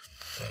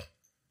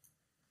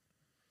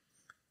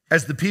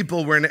 As the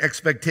people were in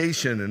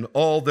expectation and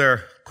all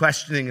their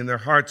questioning in their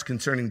hearts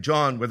concerning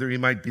John, whether he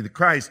might be the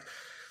Christ,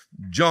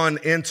 John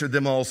answered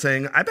them all,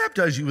 saying, I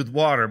baptize you with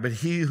water, but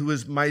he who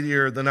is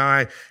mightier than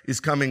I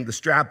is coming, the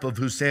strap of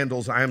whose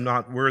sandals I am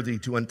not worthy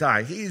to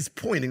untie. He's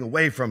pointing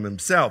away from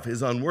himself,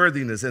 his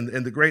unworthiness and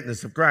the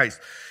greatness of Christ.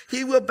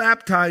 He will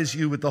baptize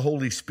you with the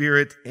Holy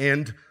Spirit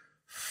and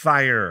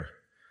fire.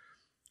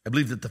 I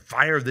believe that the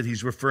fire that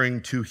he's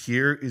referring to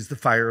here is the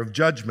fire of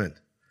judgment.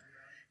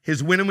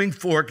 His winnowing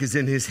fork is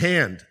in his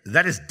hand.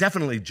 That is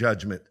definitely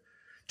judgment,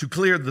 to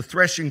clear the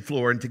threshing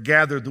floor and to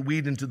gather the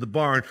wheat into the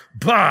barn.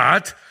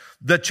 But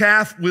the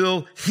chaff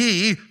will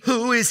he,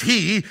 who is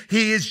he?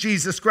 He is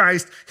Jesus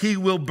Christ. He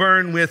will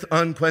burn with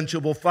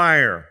unquenchable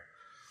fire.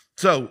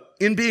 So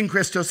in being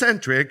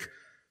Christocentric,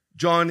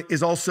 John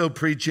is also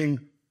preaching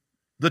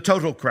the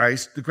total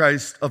Christ, the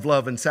Christ of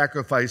love and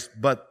sacrifice,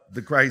 but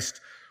the Christ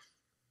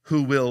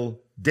who will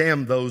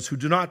damn those who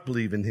do not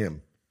believe in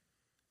him.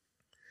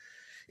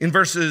 In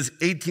verses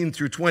 18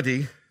 through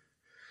 20,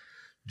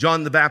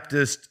 John the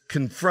Baptist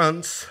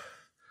confronts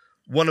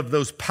one of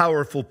those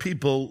powerful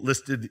people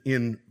listed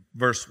in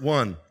verse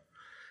 1,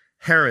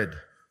 Herod.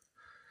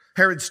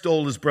 Herod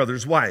stole his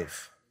brother's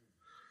wife.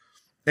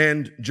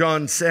 And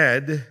John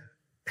said,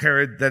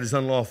 Herod, that is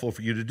unlawful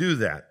for you to do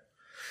that.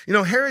 You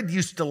know, Herod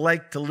used to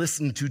like to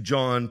listen to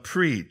John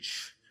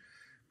preach,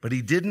 but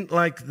he didn't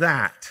like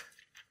that.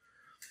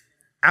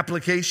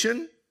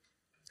 Application?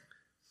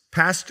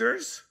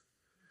 Pastors?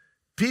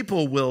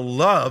 People will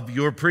love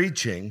your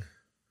preaching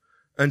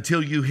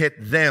until you hit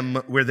them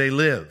where they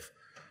live.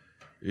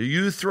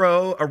 You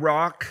throw a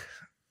rock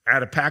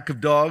at a pack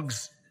of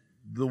dogs,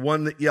 the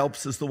one that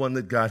yelps is the one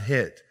that got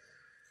hit.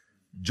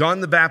 John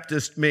the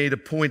Baptist made a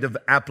point of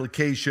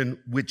application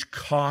which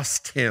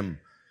cost him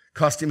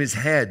his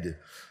head.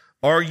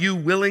 Are you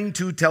willing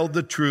to tell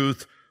the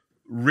truth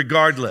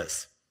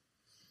regardless?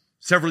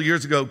 Several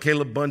years ago,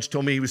 Caleb Bunch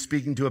told me he was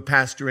speaking to a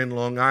pastor in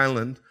Long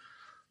Island.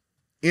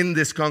 In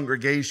this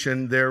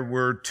congregation, there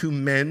were two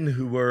men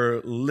who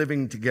were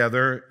living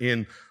together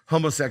in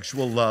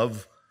homosexual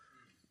love.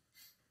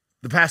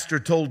 The pastor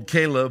told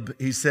Caleb,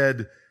 he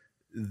said,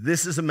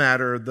 this is a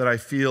matter that I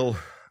feel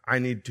I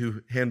need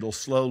to handle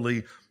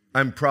slowly.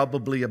 I'm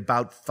probably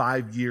about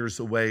 5 years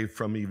away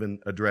from even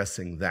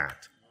addressing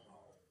that.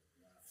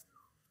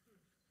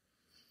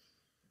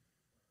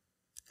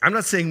 I'm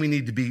not saying we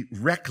need to be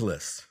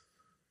reckless,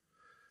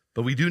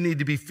 but we do need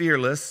to be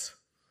fearless.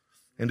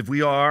 And if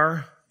we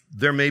are,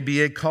 there may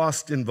be a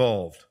cost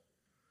involved.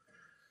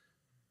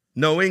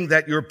 Knowing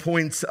that your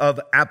points of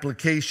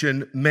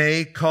application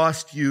may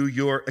cost you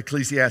your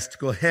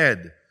ecclesiastical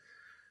head.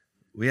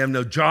 We have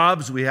no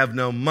jobs, we have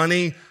no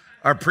money,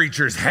 our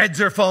preachers' heads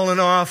are falling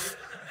off.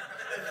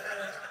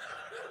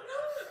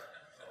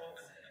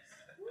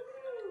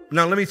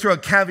 Now, let me throw a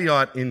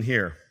caveat in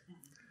here.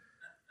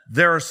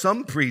 There are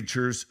some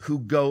preachers who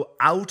go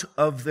out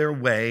of their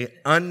way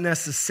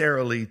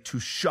unnecessarily to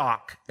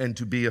shock and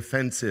to be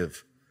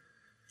offensive.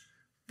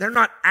 They're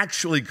not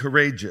actually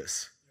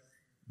courageous.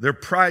 They're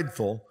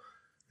prideful,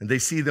 and they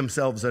see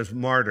themselves as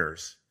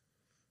martyrs.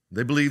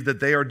 They believe that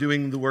they are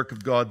doing the work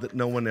of God that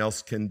no one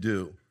else can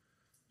do.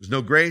 There's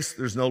no grace,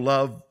 there's no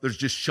love, there's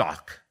just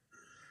shock.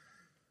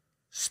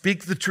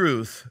 Speak the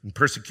truth, and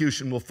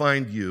persecution will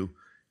find you.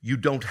 You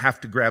don't have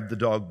to grab the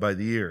dog by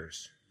the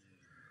ears.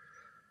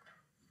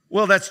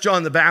 Well, that's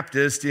John the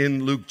Baptist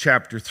in Luke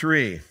chapter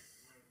 3.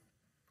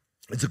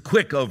 It's a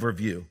quick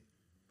overview.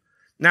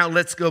 Now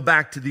let's go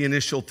back to the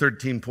initial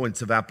 13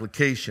 points of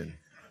application.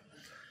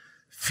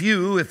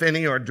 Few, if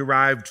any, are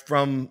derived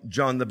from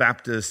John the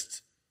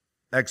Baptist's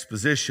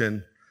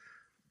exposition,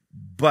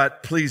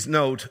 but please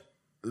note,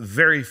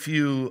 very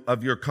few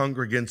of your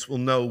congregants will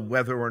know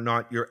whether or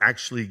not you're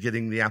actually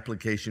getting the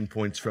application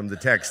points from the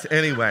text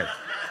anyway.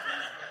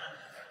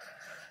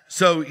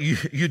 So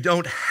you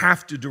don't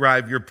have to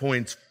derive your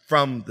points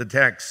from the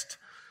text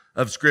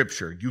of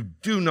Scripture. You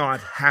do not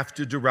have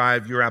to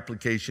derive your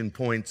application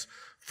points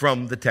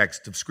from the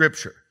text of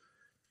Scripture.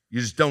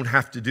 You just don't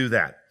have to do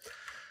that.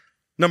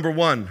 Number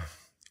one,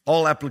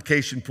 all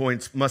application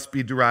points must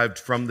be derived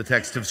from the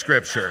text of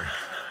Scripture.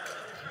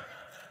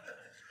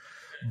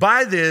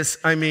 By this,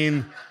 I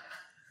mean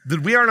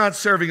that we are not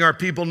serving our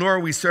people, nor are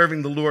we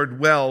serving the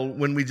Lord well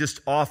when we just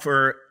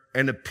offer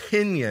an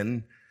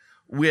opinion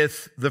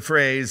with the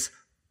phrase,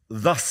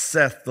 "Thus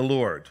saith the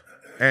Lord."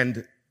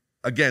 And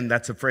again,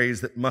 that's a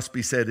phrase that must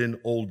be said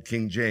in Old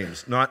King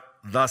James. Not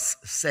 "thus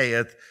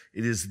saith,"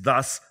 it is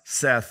 "thus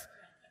saith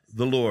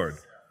the Lord."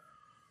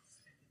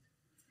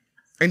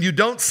 And you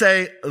don't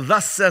say,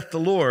 "Thus saith the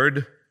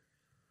Lord,"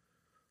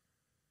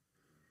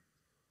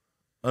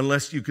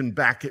 unless you can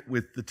back it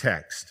with the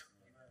text.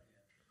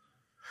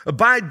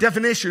 By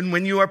definition,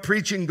 when you are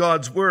preaching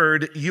God's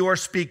word, you are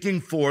speaking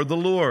for the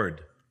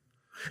Lord.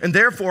 And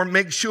therefore,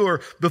 make sure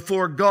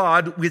before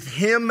God, with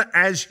Him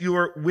as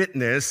your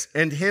witness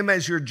and Him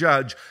as your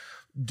judge,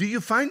 do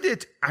you find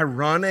it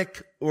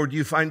ironic, or do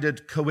you find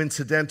it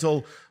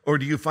coincidental, or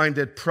do you find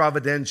it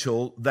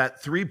providential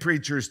that three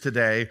preachers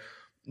today,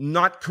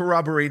 not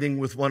corroborating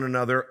with one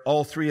another,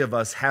 all three of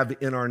us have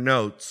in our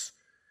notes,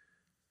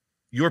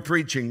 your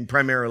preaching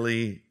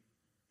primarily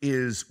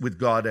is with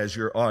God as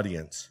your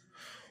audience?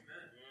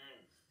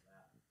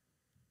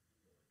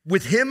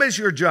 With Him as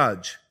your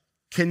judge,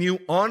 can you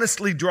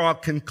honestly draw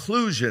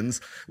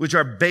conclusions which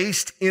are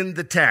based in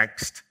the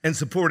text and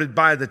supported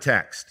by the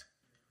text?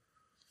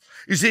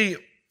 You see,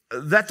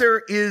 that there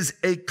is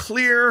a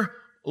clear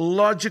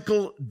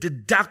logical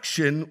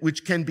deduction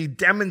which can be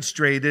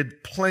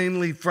demonstrated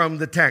plainly from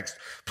the text.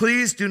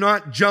 Please do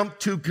not jump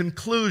to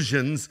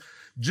conclusions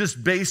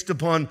just based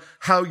upon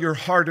how your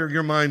heart or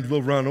your mind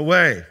will run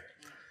away.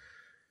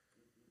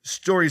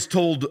 Stories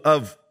told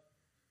of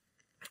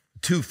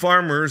two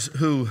farmers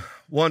who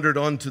wandered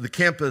onto the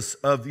campus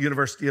of the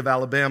University of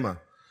Alabama.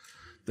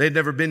 They had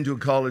never been to a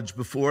college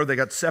before. They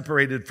got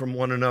separated from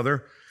one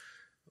another.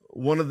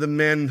 One of the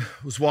men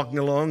was walking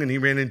along and he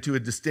ran into a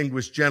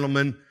distinguished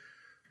gentleman.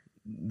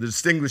 The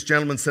distinguished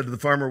gentleman said to the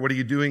farmer, "What are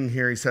you doing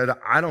here?" He said,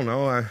 "I don't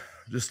know. I'm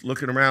just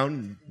looking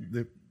around."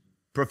 The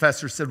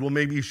professor said, "Well,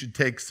 maybe you should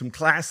take some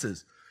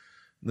classes."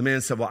 The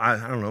man said, "Well, I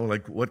don't know,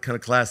 like what kind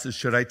of classes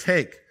should I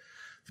take?"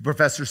 The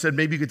professor said,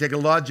 "Maybe you could take a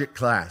logic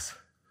class."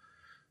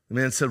 The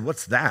man said,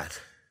 "What's that?"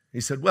 He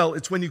said, "Well,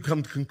 it's when you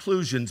come to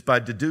conclusions by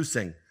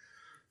deducing."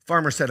 The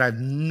farmer said, "I have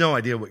no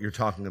idea what you're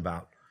talking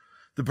about."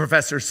 The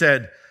professor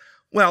said,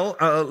 "Well,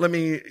 let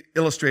me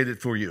illustrate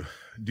it for you.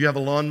 Do you have a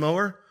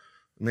lawnmower?"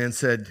 The man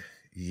said,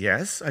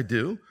 "Yes, I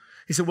do."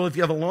 He said, "Well, if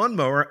you have a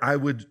lawnmower, I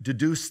would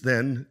deduce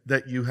then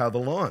that you have a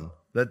lawn.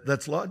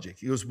 That's logic."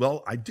 He goes,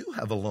 "Well, I do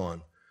have a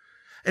lawn."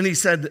 And he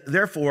said,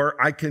 "Therefore,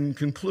 I can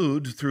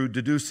conclude through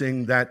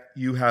deducing that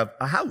you have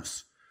a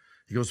house."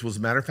 He goes, "Well, as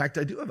a matter of fact,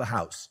 I do have a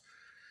house."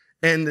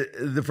 And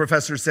the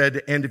professor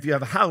said, "And if you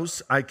have a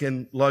house, I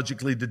can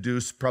logically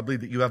deduce probably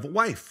that you have a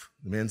wife."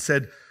 The man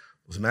said,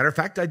 "Well, as a matter of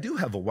fact, I do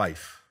have a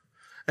wife."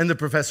 And the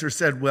professor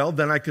said, "Well,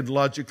 then I could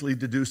logically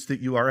deduce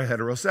that you are a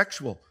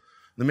heterosexual."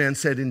 The man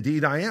said,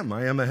 "Indeed, I am.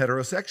 I am a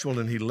heterosexual."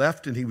 And he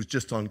left and he was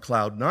just on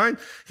cloud nine.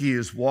 He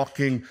is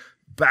walking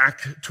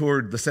back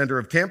toward the center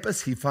of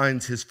campus. He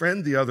finds his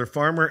friend, the other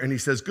farmer, and he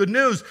says, "Good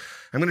news.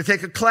 I'm going to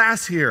take a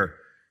class here."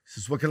 He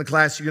says, "What kind of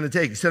class are you going to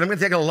take?" He said, "I'm going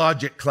to take a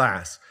logic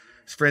class."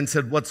 His friend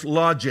said, "What's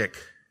logic?"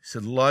 He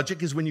said,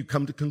 "Logic is when you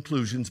come to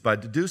conclusions by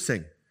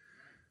deducing."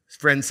 His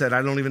friend said,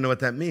 "I don't even know what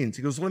that means."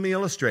 He goes, "Let me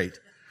illustrate.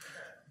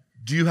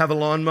 Do you have a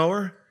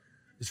lawnmower?"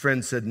 His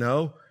friend said,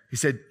 "No." He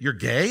said, "You're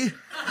gay?"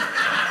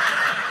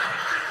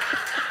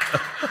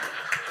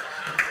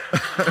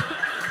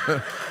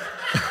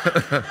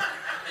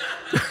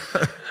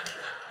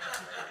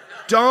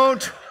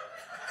 Don't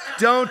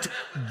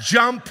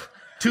jump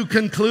to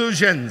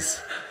conclusions.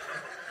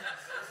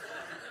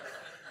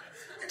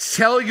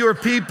 Tell your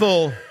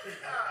people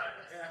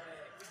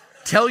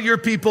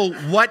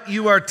what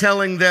you are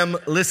telling them,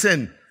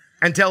 listen,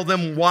 and tell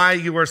them why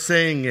you are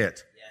saying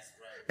it.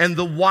 And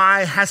the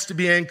why has to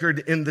be anchored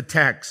in the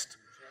text.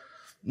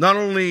 Not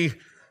only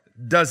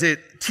does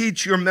it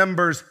teach your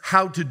members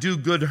how to do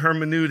good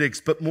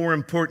hermeneutics, but more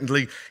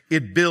importantly,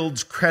 it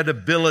builds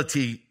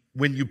credibility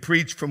when you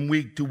preach from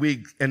week to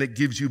week, and it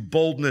gives you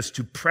boldness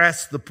to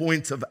press the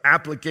points of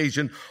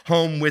application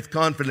home with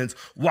confidence.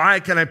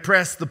 Why can I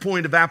press the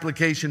point of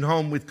application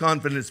home with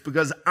confidence?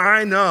 Because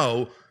I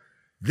know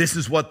this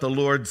is what the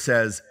Lord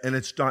says, and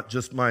it's not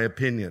just my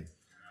opinion.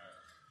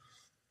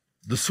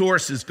 The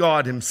source is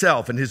God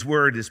Himself, and His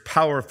word is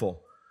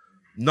powerful,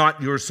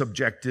 not your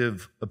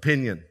subjective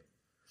opinion.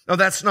 Now,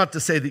 that's not to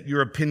say that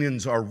your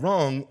opinions are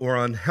wrong or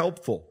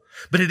unhelpful,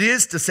 but it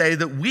is to say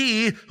that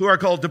we who are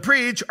called to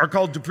preach are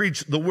called to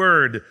preach the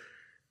word,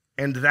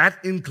 and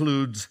that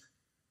includes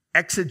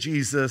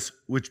exegesis,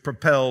 which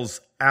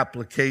propels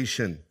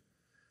application.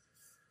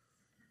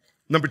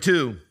 Number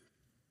two,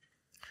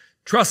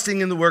 trusting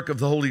in the work of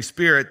the Holy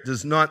Spirit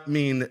does not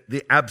mean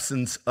the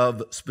absence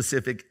of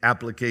specific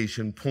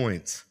application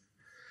points.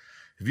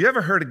 Have you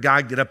ever heard a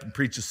guy get up and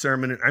preach a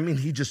sermon? And I mean,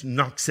 he just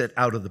knocks it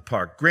out of the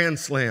park. Grand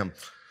slam,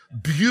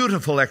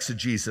 beautiful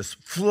exegesis,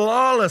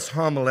 flawless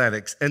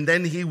homiletics. And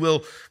then he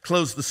will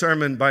close the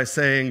sermon by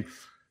saying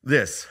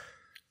this.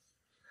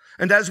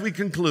 And as we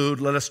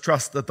conclude, let us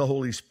trust that the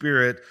Holy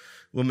Spirit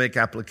will make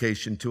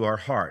application to our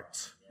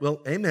hearts.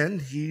 Well, amen.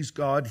 He's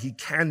God. He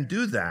can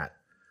do that.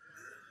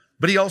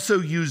 But he also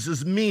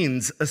uses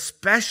means,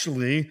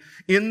 especially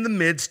in the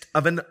midst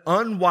of an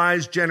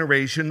unwise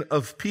generation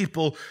of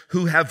people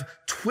who have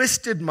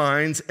twisted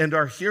minds and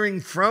are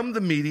hearing from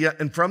the media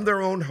and from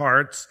their own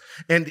hearts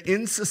and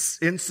in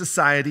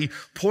society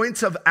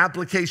points of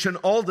application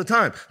all the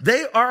time.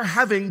 They are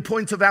having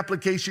points of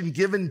application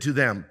given to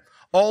them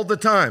all the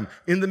time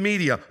in the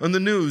media, on the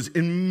news,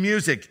 in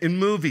music, in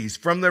movies,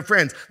 from their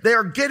friends. They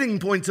are getting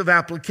points of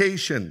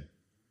application.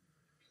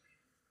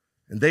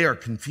 And they are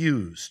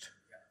confused.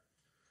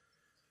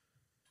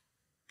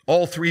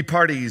 All three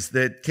parties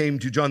that came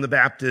to John the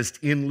Baptist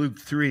in Luke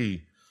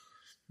 3,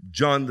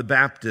 John the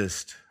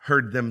Baptist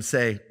heard them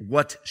say,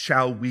 "What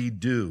shall we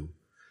do?"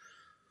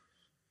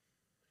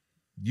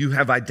 You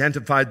have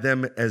identified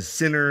them as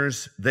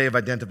sinners. They have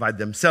identified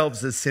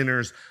themselves as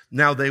sinners.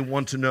 Now they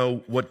want to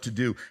know what to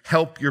do.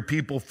 Help your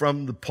people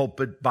from the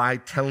pulpit by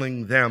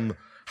telling them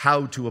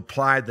how to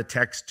apply the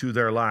text to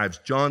their lives.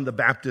 John the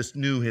Baptist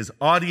knew his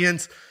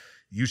audience.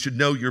 You should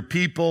know your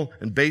people,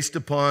 and based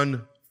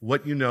upon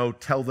what you know,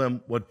 tell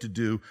them what to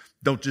do.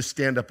 Don't just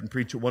stand up and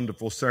preach a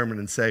wonderful sermon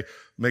and say,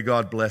 "May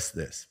God bless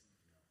this."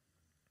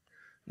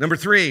 Number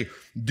 3,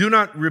 do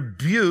not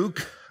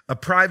rebuke a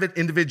private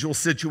individual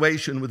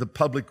situation with a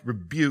public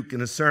rebuke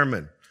in a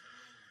sermon.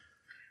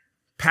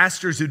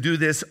 Pastors who do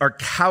this are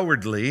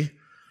cowardly.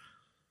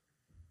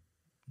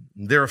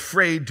 They're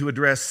afraid to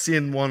address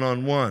sin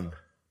one-on-one.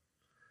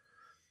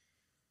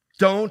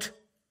 Don't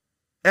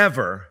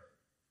ever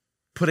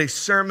put a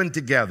sermon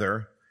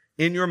together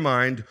in your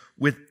mind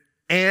with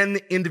an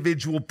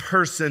individual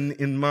person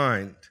in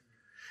mind,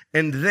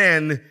 and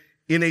then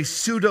in a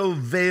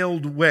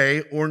pseudo-veiled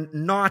way or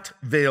not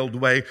veiled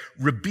way,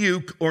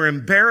 rebuke or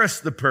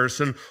embarrass the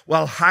person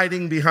while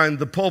hiding behind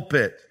the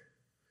pulpit.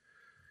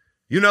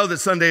 You know that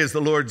Sunday is the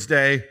Lord's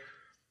day.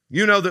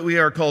 You know that we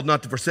are called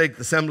not to forsake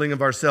the assembling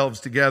of ourselves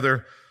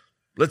together.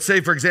 Let's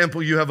say, for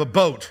example, you have a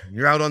boat.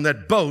 You're out on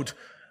that boat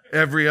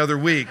every other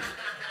week.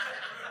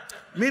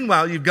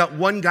 Meanwhile, you've got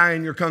one guy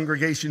in your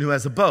congregation who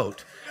has a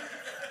boat.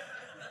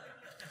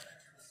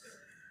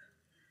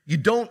 You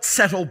don't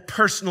settle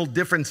personal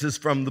differences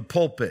from the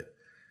pulpit.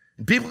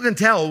 People can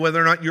tell whether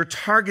or not you're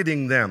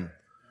targeting them.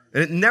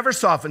 And it never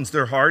softens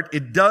their heart.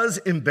 It does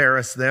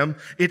embarrass them.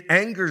 It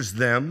angers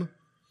them.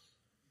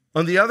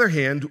 On the other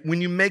hand, when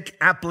you make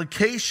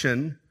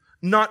application,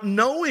 not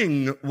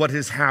knowing what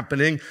is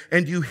happening,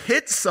 and you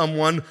hit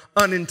someone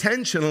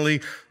unintentionally,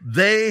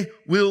 they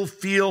will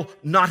feel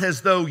not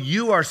as though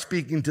you are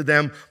speaking to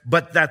them,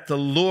 but that the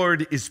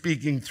Lord is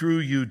speaking through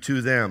you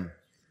to them.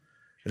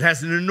 It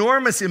has an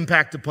enormous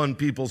impact upon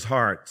people's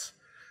hearts.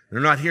 They're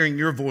not hearing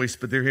your voice,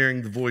 but they're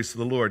hearing the voice of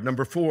the Lord.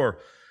 Number 4,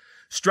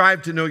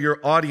 strive to know your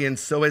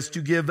audience so as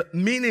to give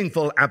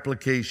meaningful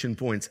application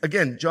points.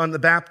 Again, John the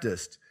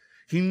Baptist,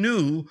 he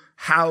knew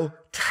how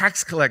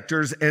tax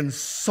collectors and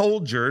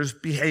soldiers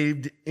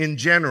behaved in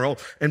general,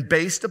 and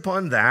based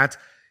upon that,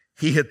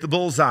 he hit the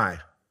bullseye.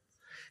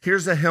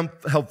 Here's a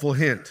helpful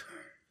hint.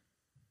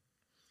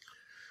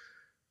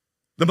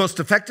 The most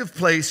effective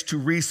place to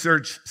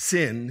research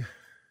sin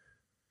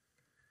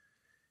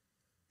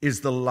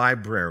is the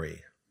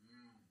library.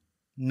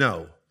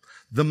 No.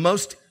 The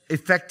most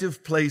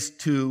effective place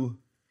to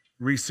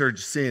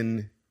research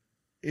sin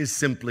is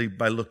simply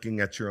by looking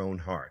at your own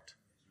heart.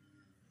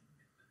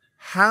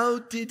 How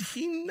did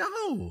he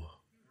know?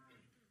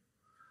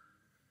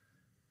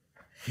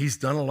 He's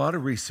done a lot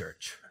of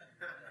research.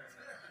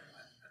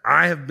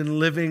 I have been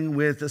living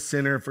with a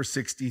sinner for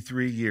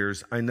 63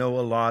 years. I know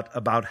a lot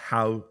about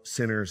how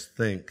sinners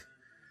think.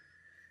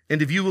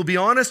 And if you will be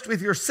honest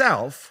with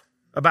yourself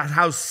about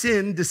how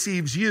sin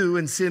deceives you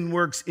and sin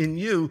works in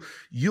you,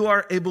 you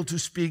are able to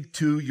speak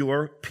to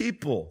your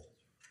people.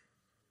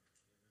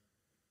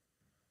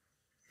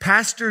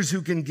 Pastors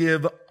who can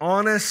give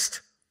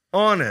honest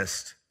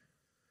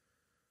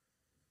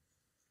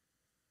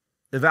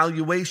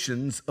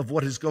evaluations of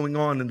what is going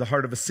on in the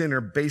heart of a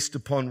sinner based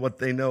upon what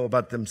they know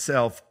about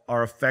themselves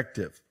are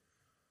effective.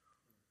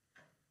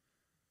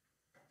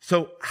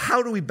 So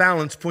how do we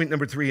balance point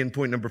number 3 and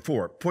point number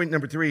 4? Point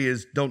number 3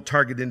 is don't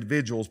target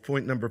individuals.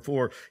 Point number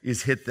 4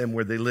 is hit them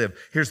where they live.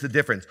 Here's the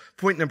difference.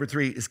 Point number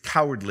 3 is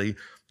cowardly,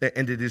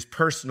 and it is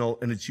personal,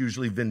 and it's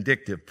usually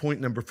vindictive.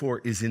 Point number 4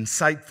 is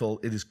insightful,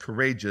 it is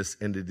courageous,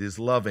 and it is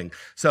loving.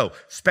 So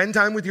spend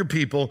time with your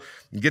people,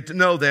 get to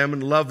know them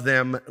and love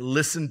them,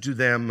 listen to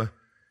them,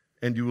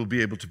 and you will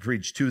be able to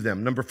preach to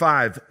them. Number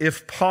 5,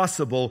 if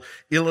possible,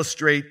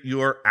 illustrate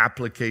your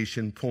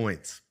application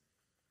points.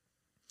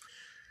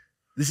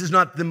 This is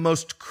not the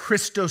most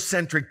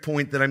Christocentric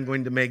point that I'm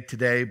going to make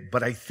today,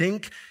 but I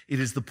think it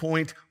is the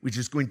point which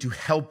is going to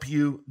help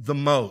you the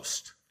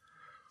most.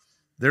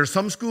 There are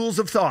some schools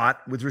of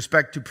thought with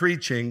respect to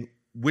preaching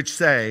which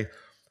say,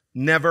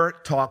 never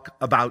talk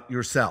about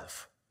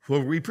yourself. For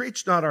we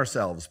preach not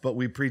ourselves, but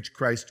we preach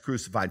Christ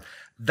crucified.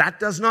 That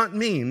does not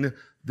mean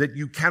that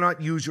you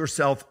cannot use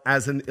yourself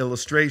as an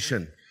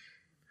illustration.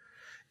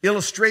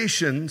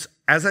 Illustrations,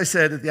 as I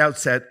said at the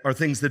outset, are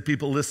things that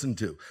people listen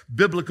to.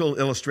 Biblical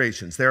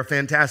illustrations, they are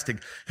fantastic.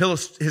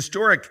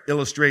 Historic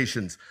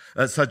illustrations,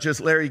 such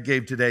as Larry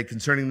gave today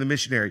concerning the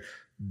missionary,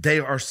 they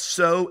are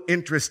so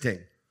interesting.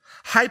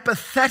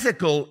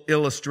 Hypothetical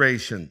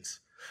illustrations,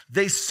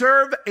 they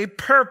serve a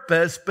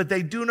purpose, but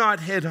they do not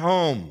hit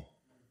home.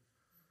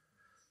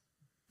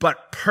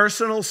 But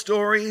personal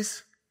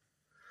stories,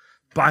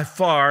 by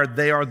far,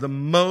 they are the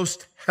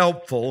most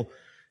helpful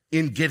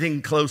in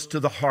getting close to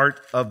the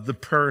heart of the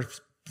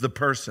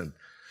person.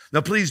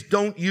 Now, please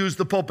don't use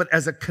the pulpit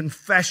as a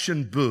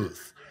confession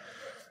booth.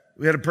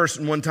 We had a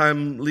person one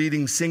time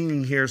leading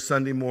singing here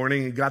Sunday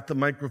morning. He got the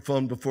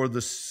microphone before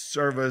the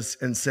service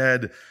and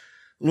said,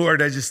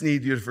 Lord, I just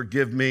need you to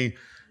forgive me.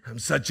 I'm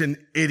such an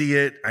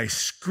idiot. I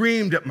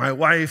screamed at my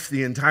wife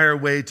the entire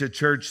way to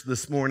church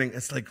this morning.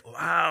 It's like,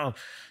 wow,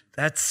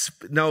 that's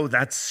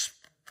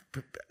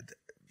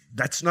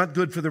not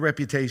good for the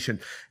reputation.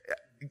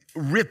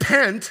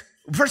 Repent.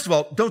 First of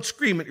all, don't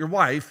scream at your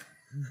wife.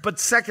 But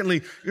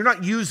secondly, you're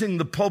not using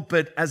the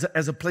pulpit as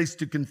a place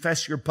to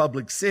confess your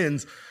public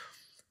sins.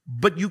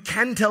 But you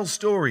can tell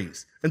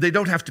stories, and they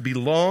don't have to be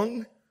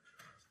long.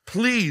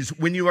 Please,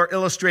 when you are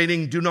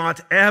illustrating, do not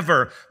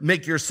ever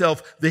make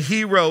yourself the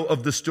hero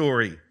of the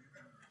story.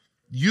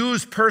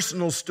 Use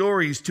personal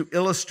stories to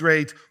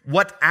illustrate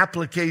what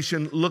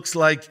application looks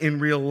like in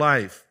real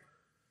life.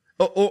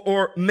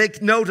 Or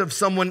make note of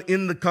someone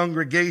in the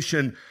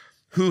congregation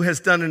who has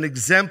done an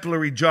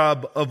exemplary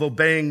job of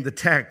obeying the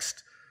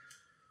text,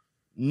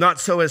 not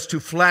so as to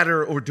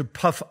flatter or to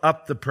puff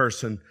up the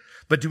person,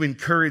 but to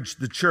encourage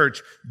the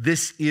church.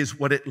 This is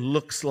what it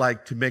looks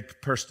like to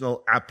make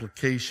personal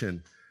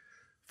application.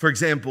 For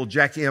example,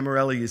 Jackie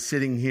Amarelli is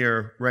sitting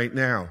here right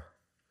now.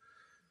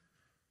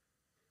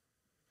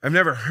 I've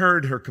never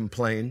heard her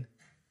complain,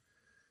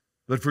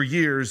 but for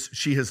years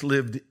she has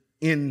lived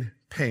in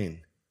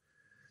pain.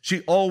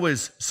 She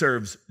always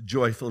serves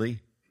joyfully.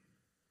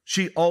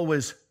 She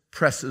always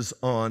presses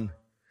on.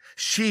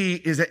 She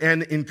is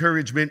an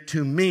encouragement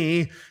to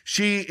me.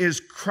 She is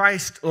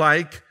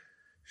Christ-like.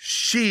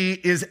 She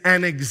is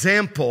an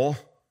example.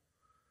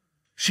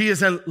 She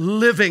is a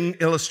living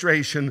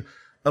illustration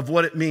of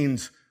what it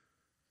means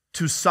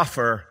to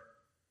suffer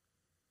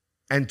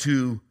and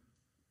to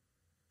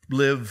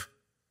live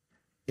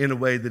in a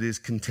way that is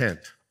content.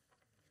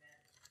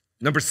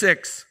 Number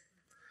 6,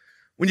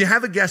 when you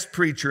have a guest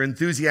preacher,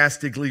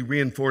 enthusiastically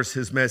reinforce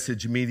his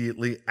message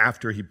immediately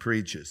after he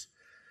preaches.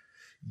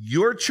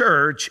 Your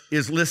church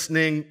is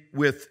listening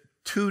with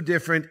 2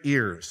 different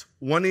ears.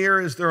 One ear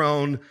is their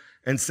own,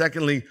 and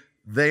secondly,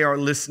 they are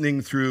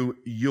listening through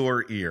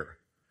your ear.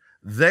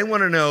 They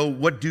want to know,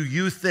 what do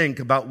you think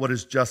about what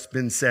has just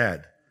been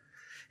said?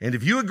 And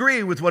if you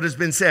agree with what has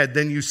been said,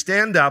 then you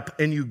stand up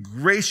and you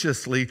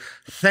graciously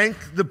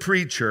thank the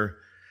preacher,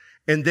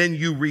 and then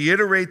you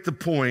reiterate the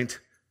point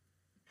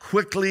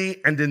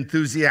quickly and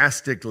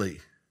enthusiastically.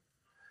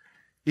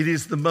 It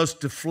is the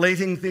most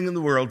deflating thing in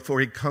the world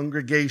for a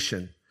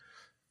congregation,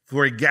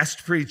 for a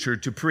guest preacher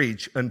to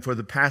preach, and for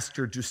the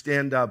pastor to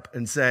stand up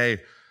and say,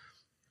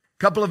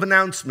 couple of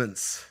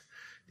announcements.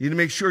 You need to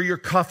make sure your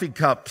coffee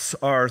cups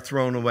are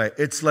thrown away.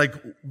 It's like,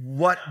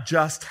 what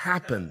just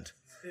happened?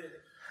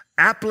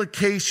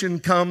 Application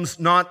comes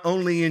not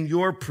only in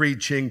your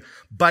preaching,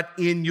 but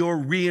in your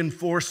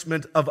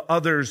reinforcement of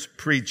others'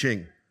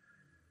 preaching.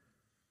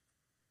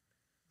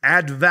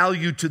 Add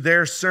value to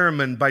their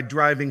sermon by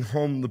driving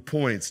home the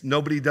points.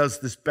 Nobody does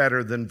this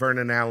better than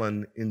Vernon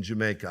Allen in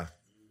Jamaica.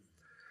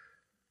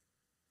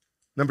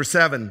 Number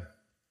 7,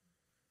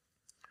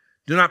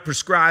 do not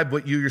prescribe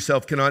what you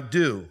yourself cannot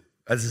do.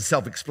 As is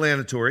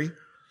self-explanatory.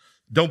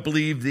 Don't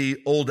believe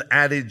the old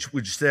adage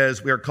which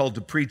says we are called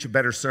to preach a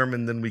better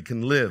sermon than we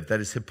can live. That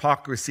is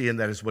hypocrisy, and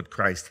that is what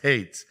Christ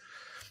hates.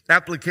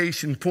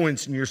 Application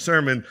points in your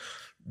sermon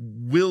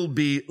will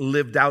be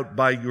lived out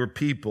by your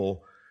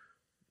people,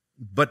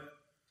 but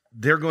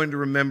they're going to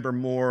remember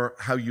more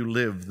how you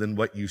live than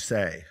what you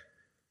say.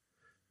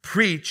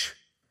 Preach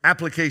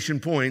application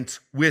points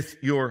with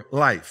your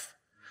life.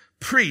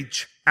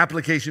 Preach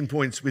application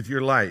points with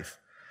your life.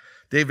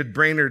 David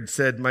Brainerd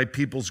said, my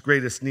people's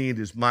greatest need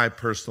is my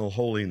personal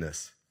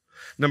holiness.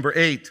 Number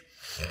 8,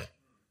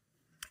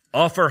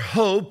 offer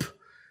hope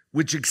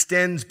which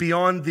extends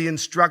beyond the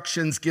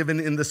instructions given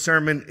in the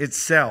sermon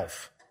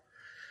itself.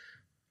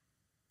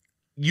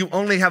 You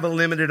only have a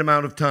limited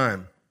amount of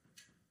time.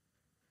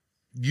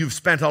 You've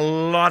spent a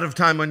lot of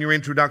time on your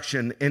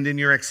introduction and in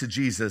your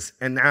exegesis,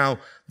 and now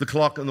the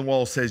clock on the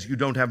wall says you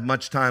don't have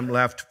much time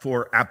left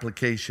for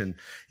application.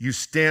 You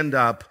stand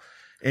up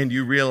and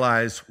you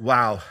realize,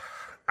 wow,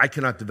 I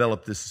cannot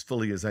develop this as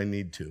fully as I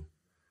need to.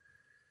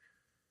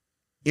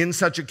 In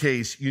such a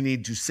case, you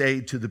need to say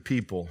to the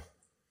people,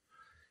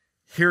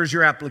 here's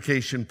your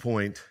application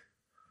point.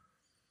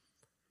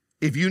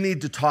 If you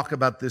need to talk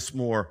about this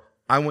more,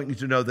 I want you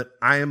to know that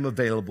I am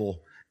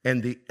available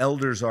and the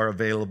elders are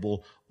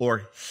available,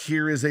 or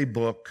here is a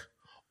book,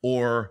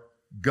 or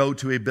go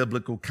to a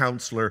biblical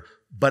counselor,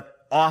 but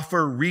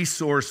offer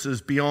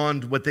resources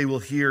beyond what they will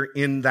hear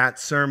in that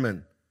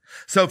sermon.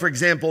 So, for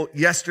example,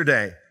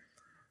 yesterday,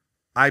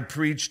 I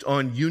preached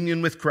on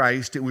union with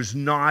Christ. It was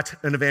not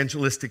an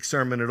evangelistic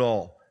sermon at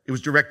all. It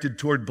was directed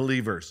toward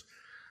believers.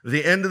 At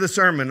the end of the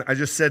sermon, I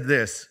just said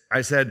this.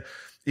 I said,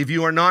 if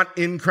you are not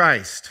in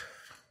Christ,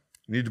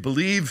 you need to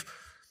believe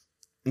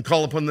and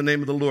call upon the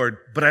name of the Lord.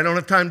 But I don't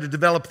have time to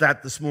develop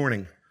that this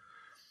morning.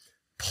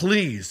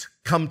 Please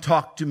come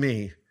talk to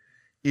me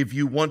if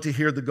you want to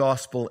hear the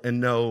gospel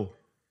and know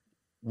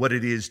what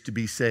it is to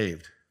be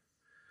saved.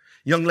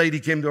 Young lady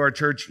came to our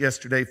church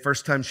yesterday,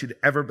 first time she'd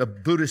ever, a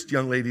Buddhist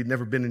young lady, had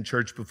never been in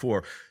church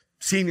before,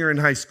 senior in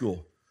high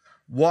school,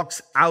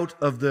 walks out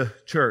of the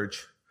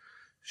church.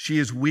 She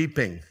is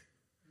weeping.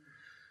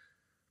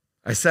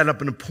 I set up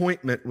an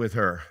appointment with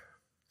her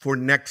for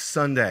next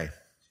Sunday.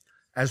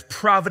 As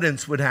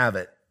Providence would have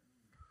it,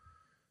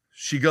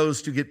 she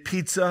goes to get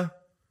pizza.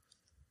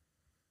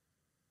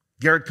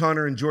 Garrett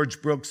Connor and George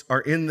Brooks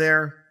are in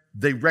there.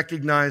 They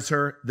recognize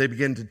her. They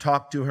begin to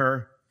talk to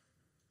her.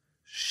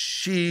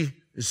 She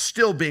is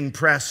still being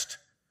pressed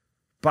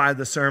by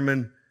the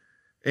sermon,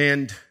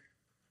 and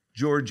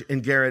George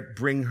and Garrett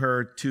bring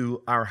her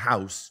to our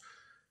house,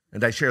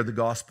 and I shared the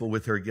gospel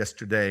with her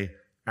yesterday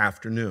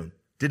afternoon.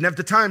 Didn't have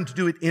the time to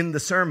do it in the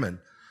sermon,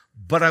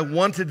 but I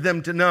wanted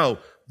them to know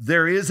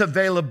there is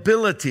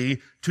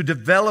availability to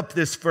develop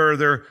this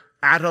further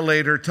at a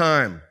later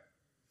time.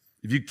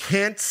 If you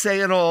can't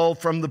say it all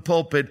from the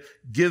pulpit,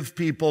 give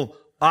people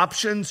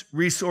options,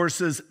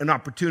 resources, and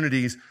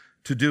opportunities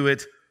to do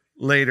it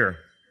later.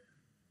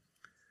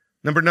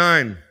 Number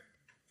 9,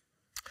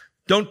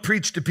 don't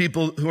preach to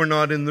people who are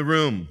not in the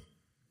room.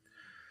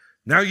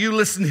 Now you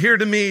listen here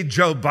to me,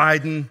 Joe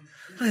Biden.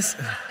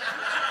 Listen.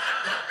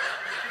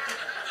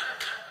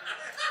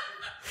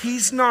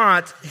 He's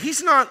not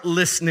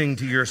listening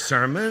to your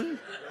sermon.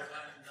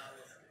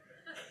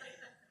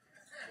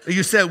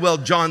 You said, well,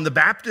 John the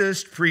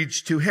Baptist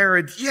preached to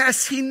Herod.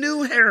 Yes, he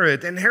knew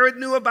Herod, and Herod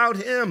knew about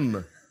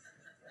him.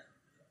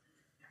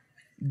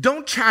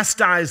 Don't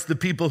chastise the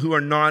people who are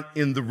not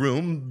in the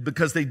room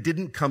because they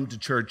didn't come to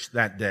church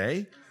that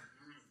day.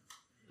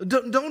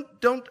 Don't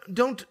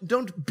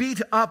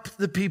beat up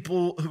the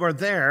people who are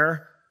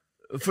there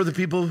for the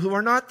people who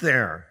are not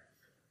there.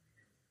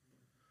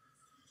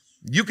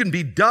 You can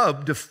be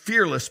dubbed a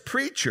fearless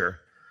preacher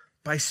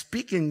by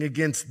speaking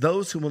against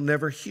those who will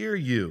never hear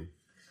you.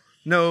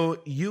 No,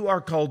 you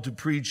are called to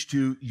preach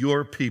to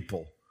your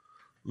people.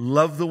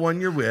 Love the one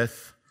you're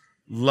with.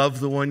 Love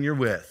the one you're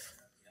with.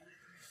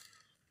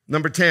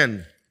 Number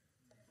 10,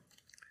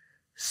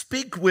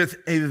 speak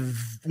with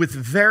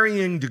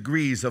varying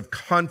degrees of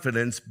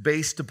confidence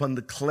based upon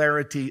the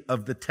clarity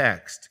of the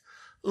text.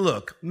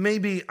 Look,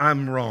 maybe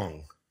I'm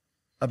wrong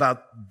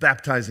about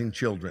baptizing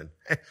children.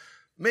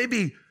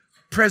 Maybe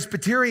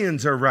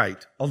Presbyterians are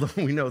right, although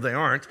we know they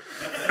aren't.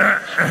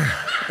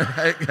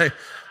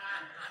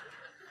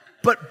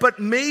 But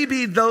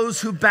maybe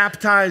those who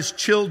baptize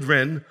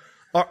children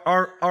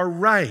are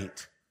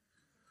right.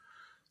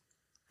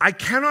 I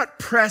cannot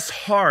press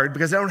hard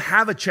because I don't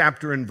have a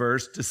chapter and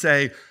verse to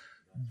say,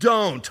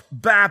 don't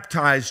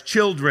baptize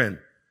children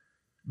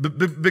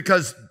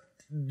because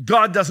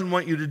God doesn't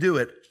want you to do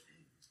it.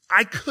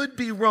 I could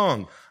be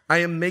wrong. I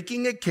am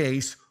making a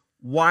case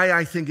why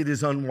I think it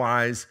is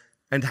unwise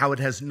and how it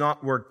has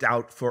not worked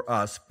out for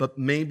us, but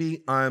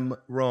maybe I'm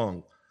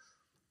wrong.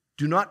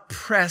 Do not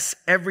press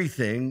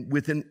everything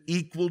with an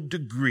equal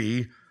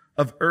degree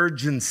of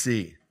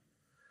urgency.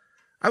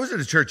 I was at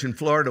a church in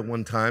Florida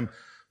one time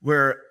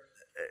where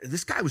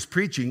this guy was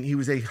preaching. He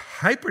was a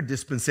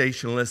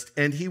hyper-dispensationalist,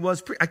 and he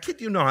was, I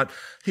kid you not,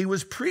 he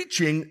was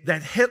preaching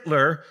that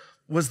Hitler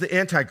was the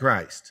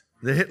Antichrist,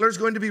 that Hitler's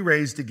going to be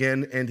raised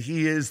again, and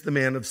he is the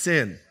man of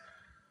sin.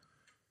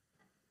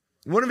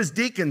 One of his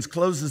deacons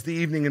closes the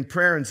evening in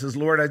prayer and says,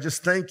 Lord, I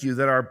just thank you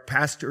that our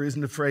pastor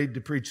isn't afraid to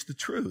preach the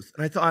truth.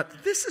 And I thought,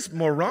 this is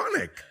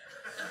moronic.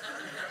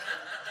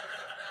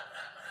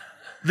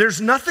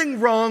 There's nothing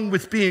wrong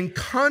with being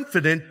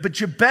confident,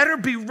 but you better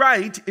be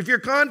right if you're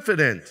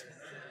confident.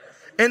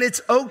 And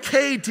it's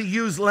okay to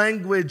use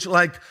language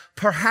like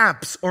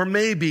perhaps or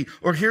maybe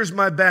or here's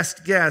my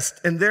best guess.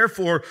 And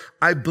therefore,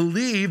 I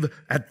believe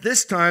at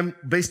this time,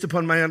 based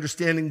upon my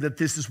understanding, that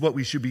this is what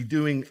we should be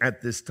doing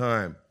at this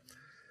time.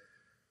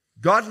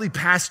 Godly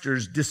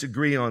pastors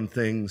disagree on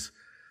things.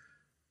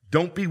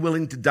 Don't be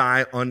willing to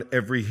die on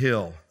every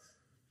hill.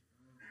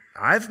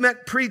 I've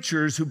met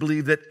preachers who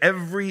believe that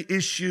every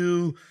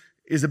issue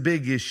is a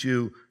big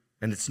issue,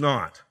 and it's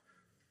not.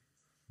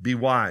 Be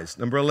wise.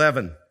 Number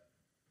 11,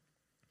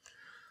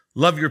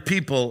 love your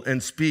people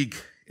and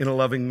speak in a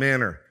loving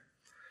manner.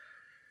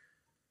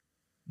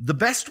 The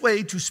best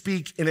way to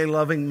speak in a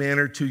loving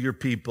manner to your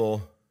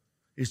people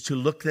is to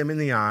look them in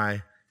the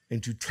eye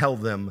and to tell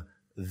them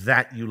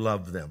that you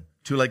love them,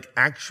 to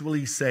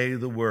actually say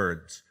the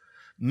words.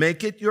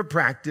 Make it your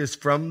practice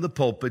from the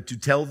pulpit to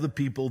tell the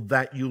people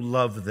that you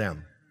love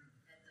them.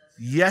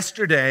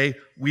 Yesterday,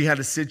 we had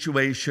a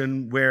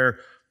situation where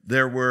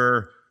there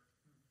were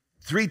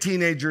 3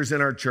 teenagers in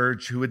our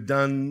church who had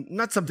done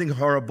not something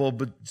horrible,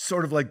 but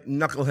sort of like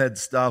knucklehead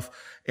stuff.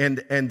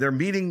 And they're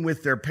meeting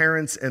with their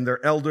parents and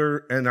our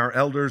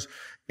elders.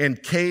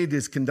 And Cade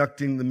is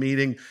conducting the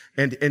meeting.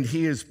 And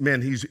he's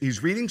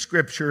reading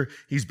scripture.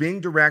 He's being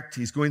direct.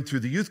 He's going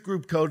through the youth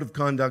group code of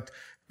conduct.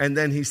 And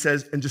then he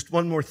says, and just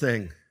one more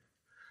thing.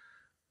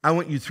 I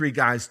want you 3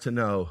 guys to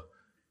know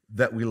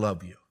that we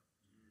love you.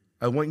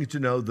 I want you to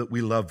know that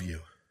we love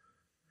you.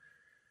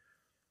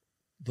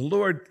 The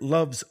Lord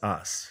loves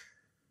us.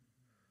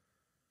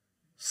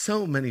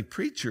 So many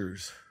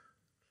preachers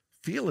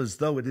feel as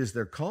though it is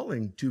their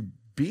calling to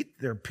beat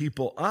their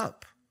people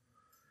up.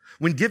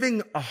 When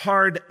giving a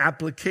hard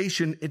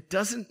application, it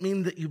doesn't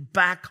mean that you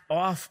back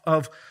off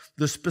of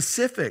the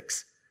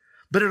specifics,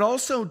 but it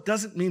also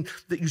doesn't mean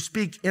that you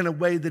speak in a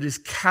way that is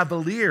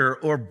cavalier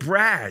or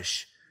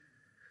brash.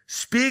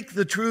 Speak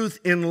the truth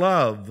in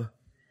love,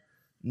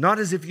 not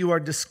as if you are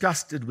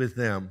disgusted with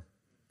them.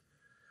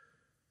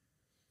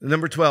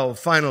 Number 12,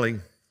 finally,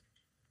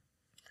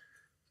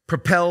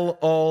 propel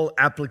all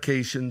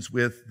applications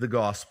with the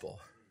gospel.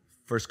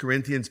 1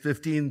 Corinthians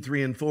 15,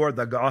 3 and 4,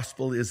 the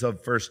gospel is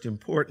of first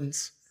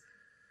importance.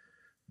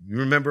 You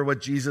remember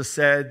what Jesus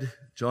said,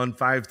 John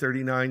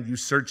 5:39, you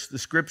search the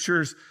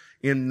scriptures,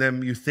 in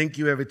them you think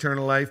you have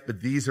eternal life,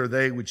 but these are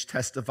they which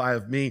testify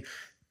of me.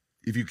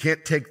 If you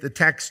can't take the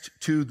text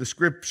to the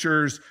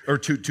scriptures or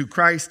to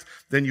Christ,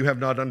 then you have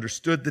not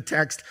understood the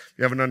text. If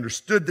you haven't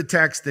understood the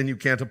text, then you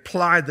can't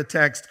apply the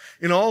text.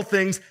 In all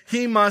things,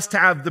 he must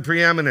have the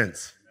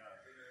preeminence.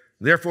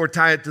 Therefore,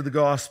 tie it to the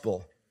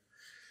gospel.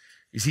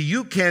 You see,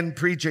 you can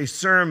preach a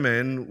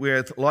sermon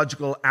with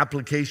logical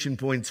application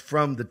points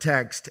from the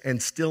text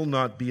and still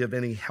not be of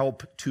any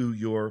help to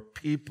your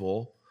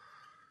people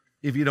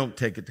if you don't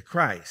take it to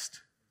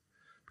Christ.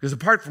 Because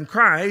apart from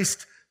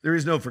Christ, there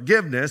is no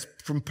forgiveness.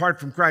 Apart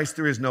from Christ,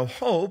 there is no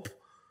hope.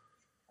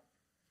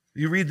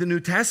 You read the New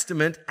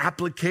Testament,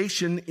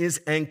 application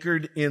is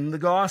anchored in the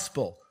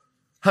gospel.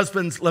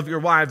 Husbands, love your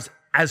wives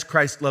as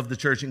Christ loved the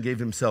church and gave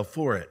himself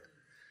for it.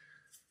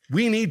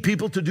 We need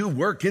people to do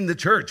work in the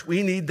church.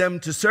 We need them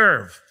to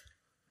serve.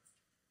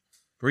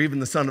 For even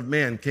the Son of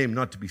Man came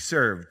not to be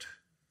served,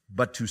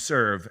 but to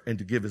serve and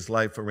to give his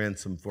life a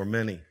ransom for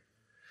many.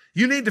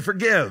 You need to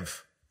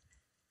forgive.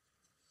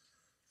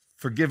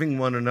 Forgiving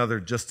one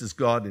another just as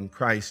God in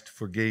Christ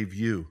forgave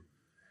you.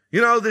 You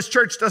know, this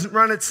church doesn't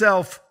run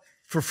itself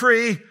for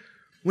free.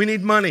 We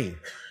need money.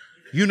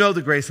 You know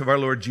the grace of our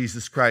Lord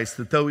Jesus Christ,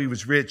 that though he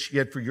was rich,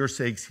 yet for your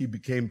sakes he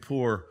became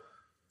poor,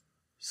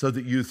 so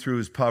that you through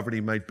his poverty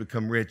might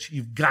become rich.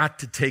 You've got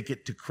to take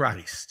it to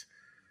Christ.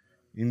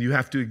 And you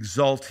have to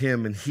exalt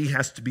him, and he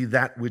has to be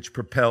that which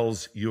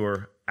propels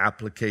your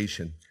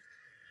application.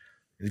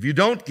 And if you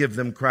don't give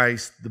them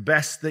Christ, the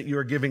best that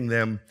you're giving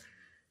them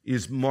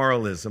is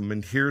moralism.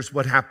 And here's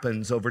what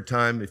happens over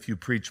time if you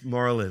preach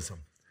moralism.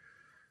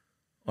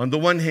 On the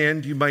one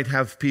hand, you might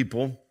have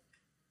people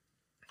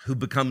who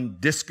become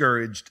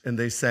discouraged and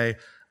they say,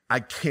 I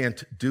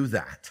can't do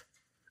that.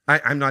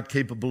 I'm not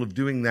capable of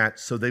doing that,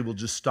 so they will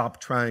just stop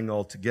trying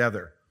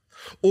altogether.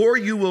 Or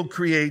you will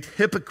create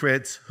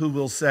hypocrites who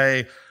will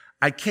say,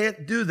 I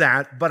can't do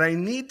that, but I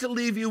need to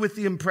leave you with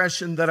the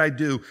impression that I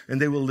do,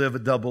 and they will live a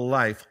double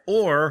life.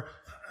 Or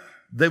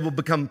they will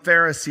become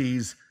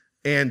Pharisees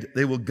and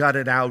they will gut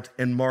it out,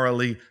 and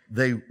morally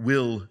they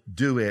will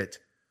do it,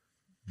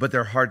 but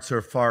their hearts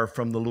are far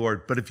from the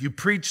Lord. But if you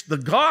preach the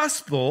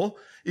gospel,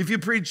 if you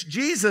preach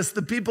Jesus,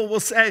 the people will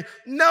say,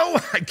 no,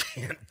 I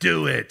can't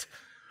do it.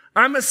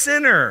 I'm a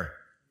sinner,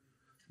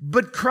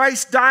 but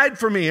Christ died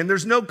for me and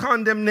there's no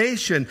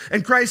condemnation,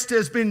 and Christ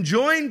has been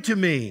joined to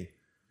me.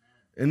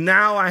 And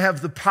now I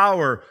have the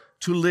power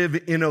to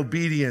live in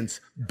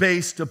obedience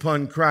based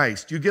upon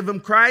Christ. You give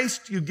them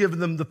Christ, you give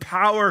them the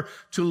power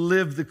to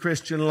live the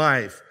Christian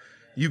life.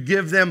 You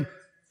give them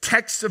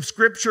texts of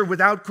scripture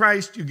without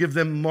Christ, you give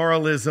them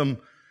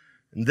moralism,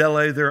 and they'll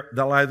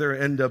either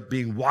end up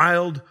being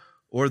wild,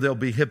 or they'll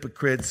be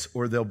hypocrites,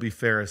 or they'll be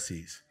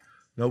Pharisees.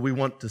 No, we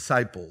want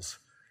disciples.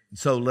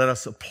 So let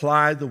us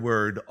apply the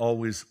word,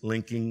 always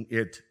linking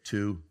it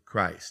to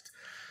Christ.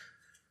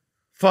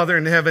 Father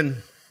in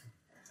heaven,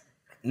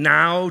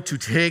 now to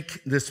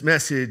take this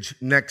message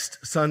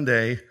next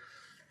Sunday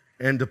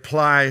and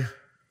apply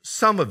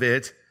some of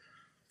it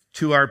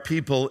to our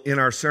people in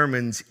our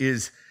sermons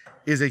is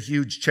a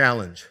huge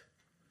challenge.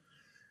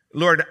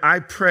 Lord,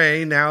 I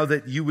pray now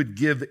that you would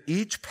give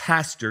each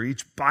pastor,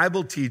 each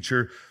Bible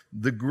teacher,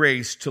 the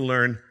grace to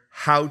learn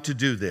how to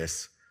do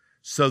this,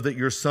 so that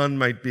your Son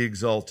might be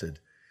exalted.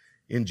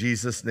 In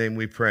Jesus' name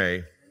we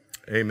pray.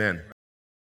 Amen.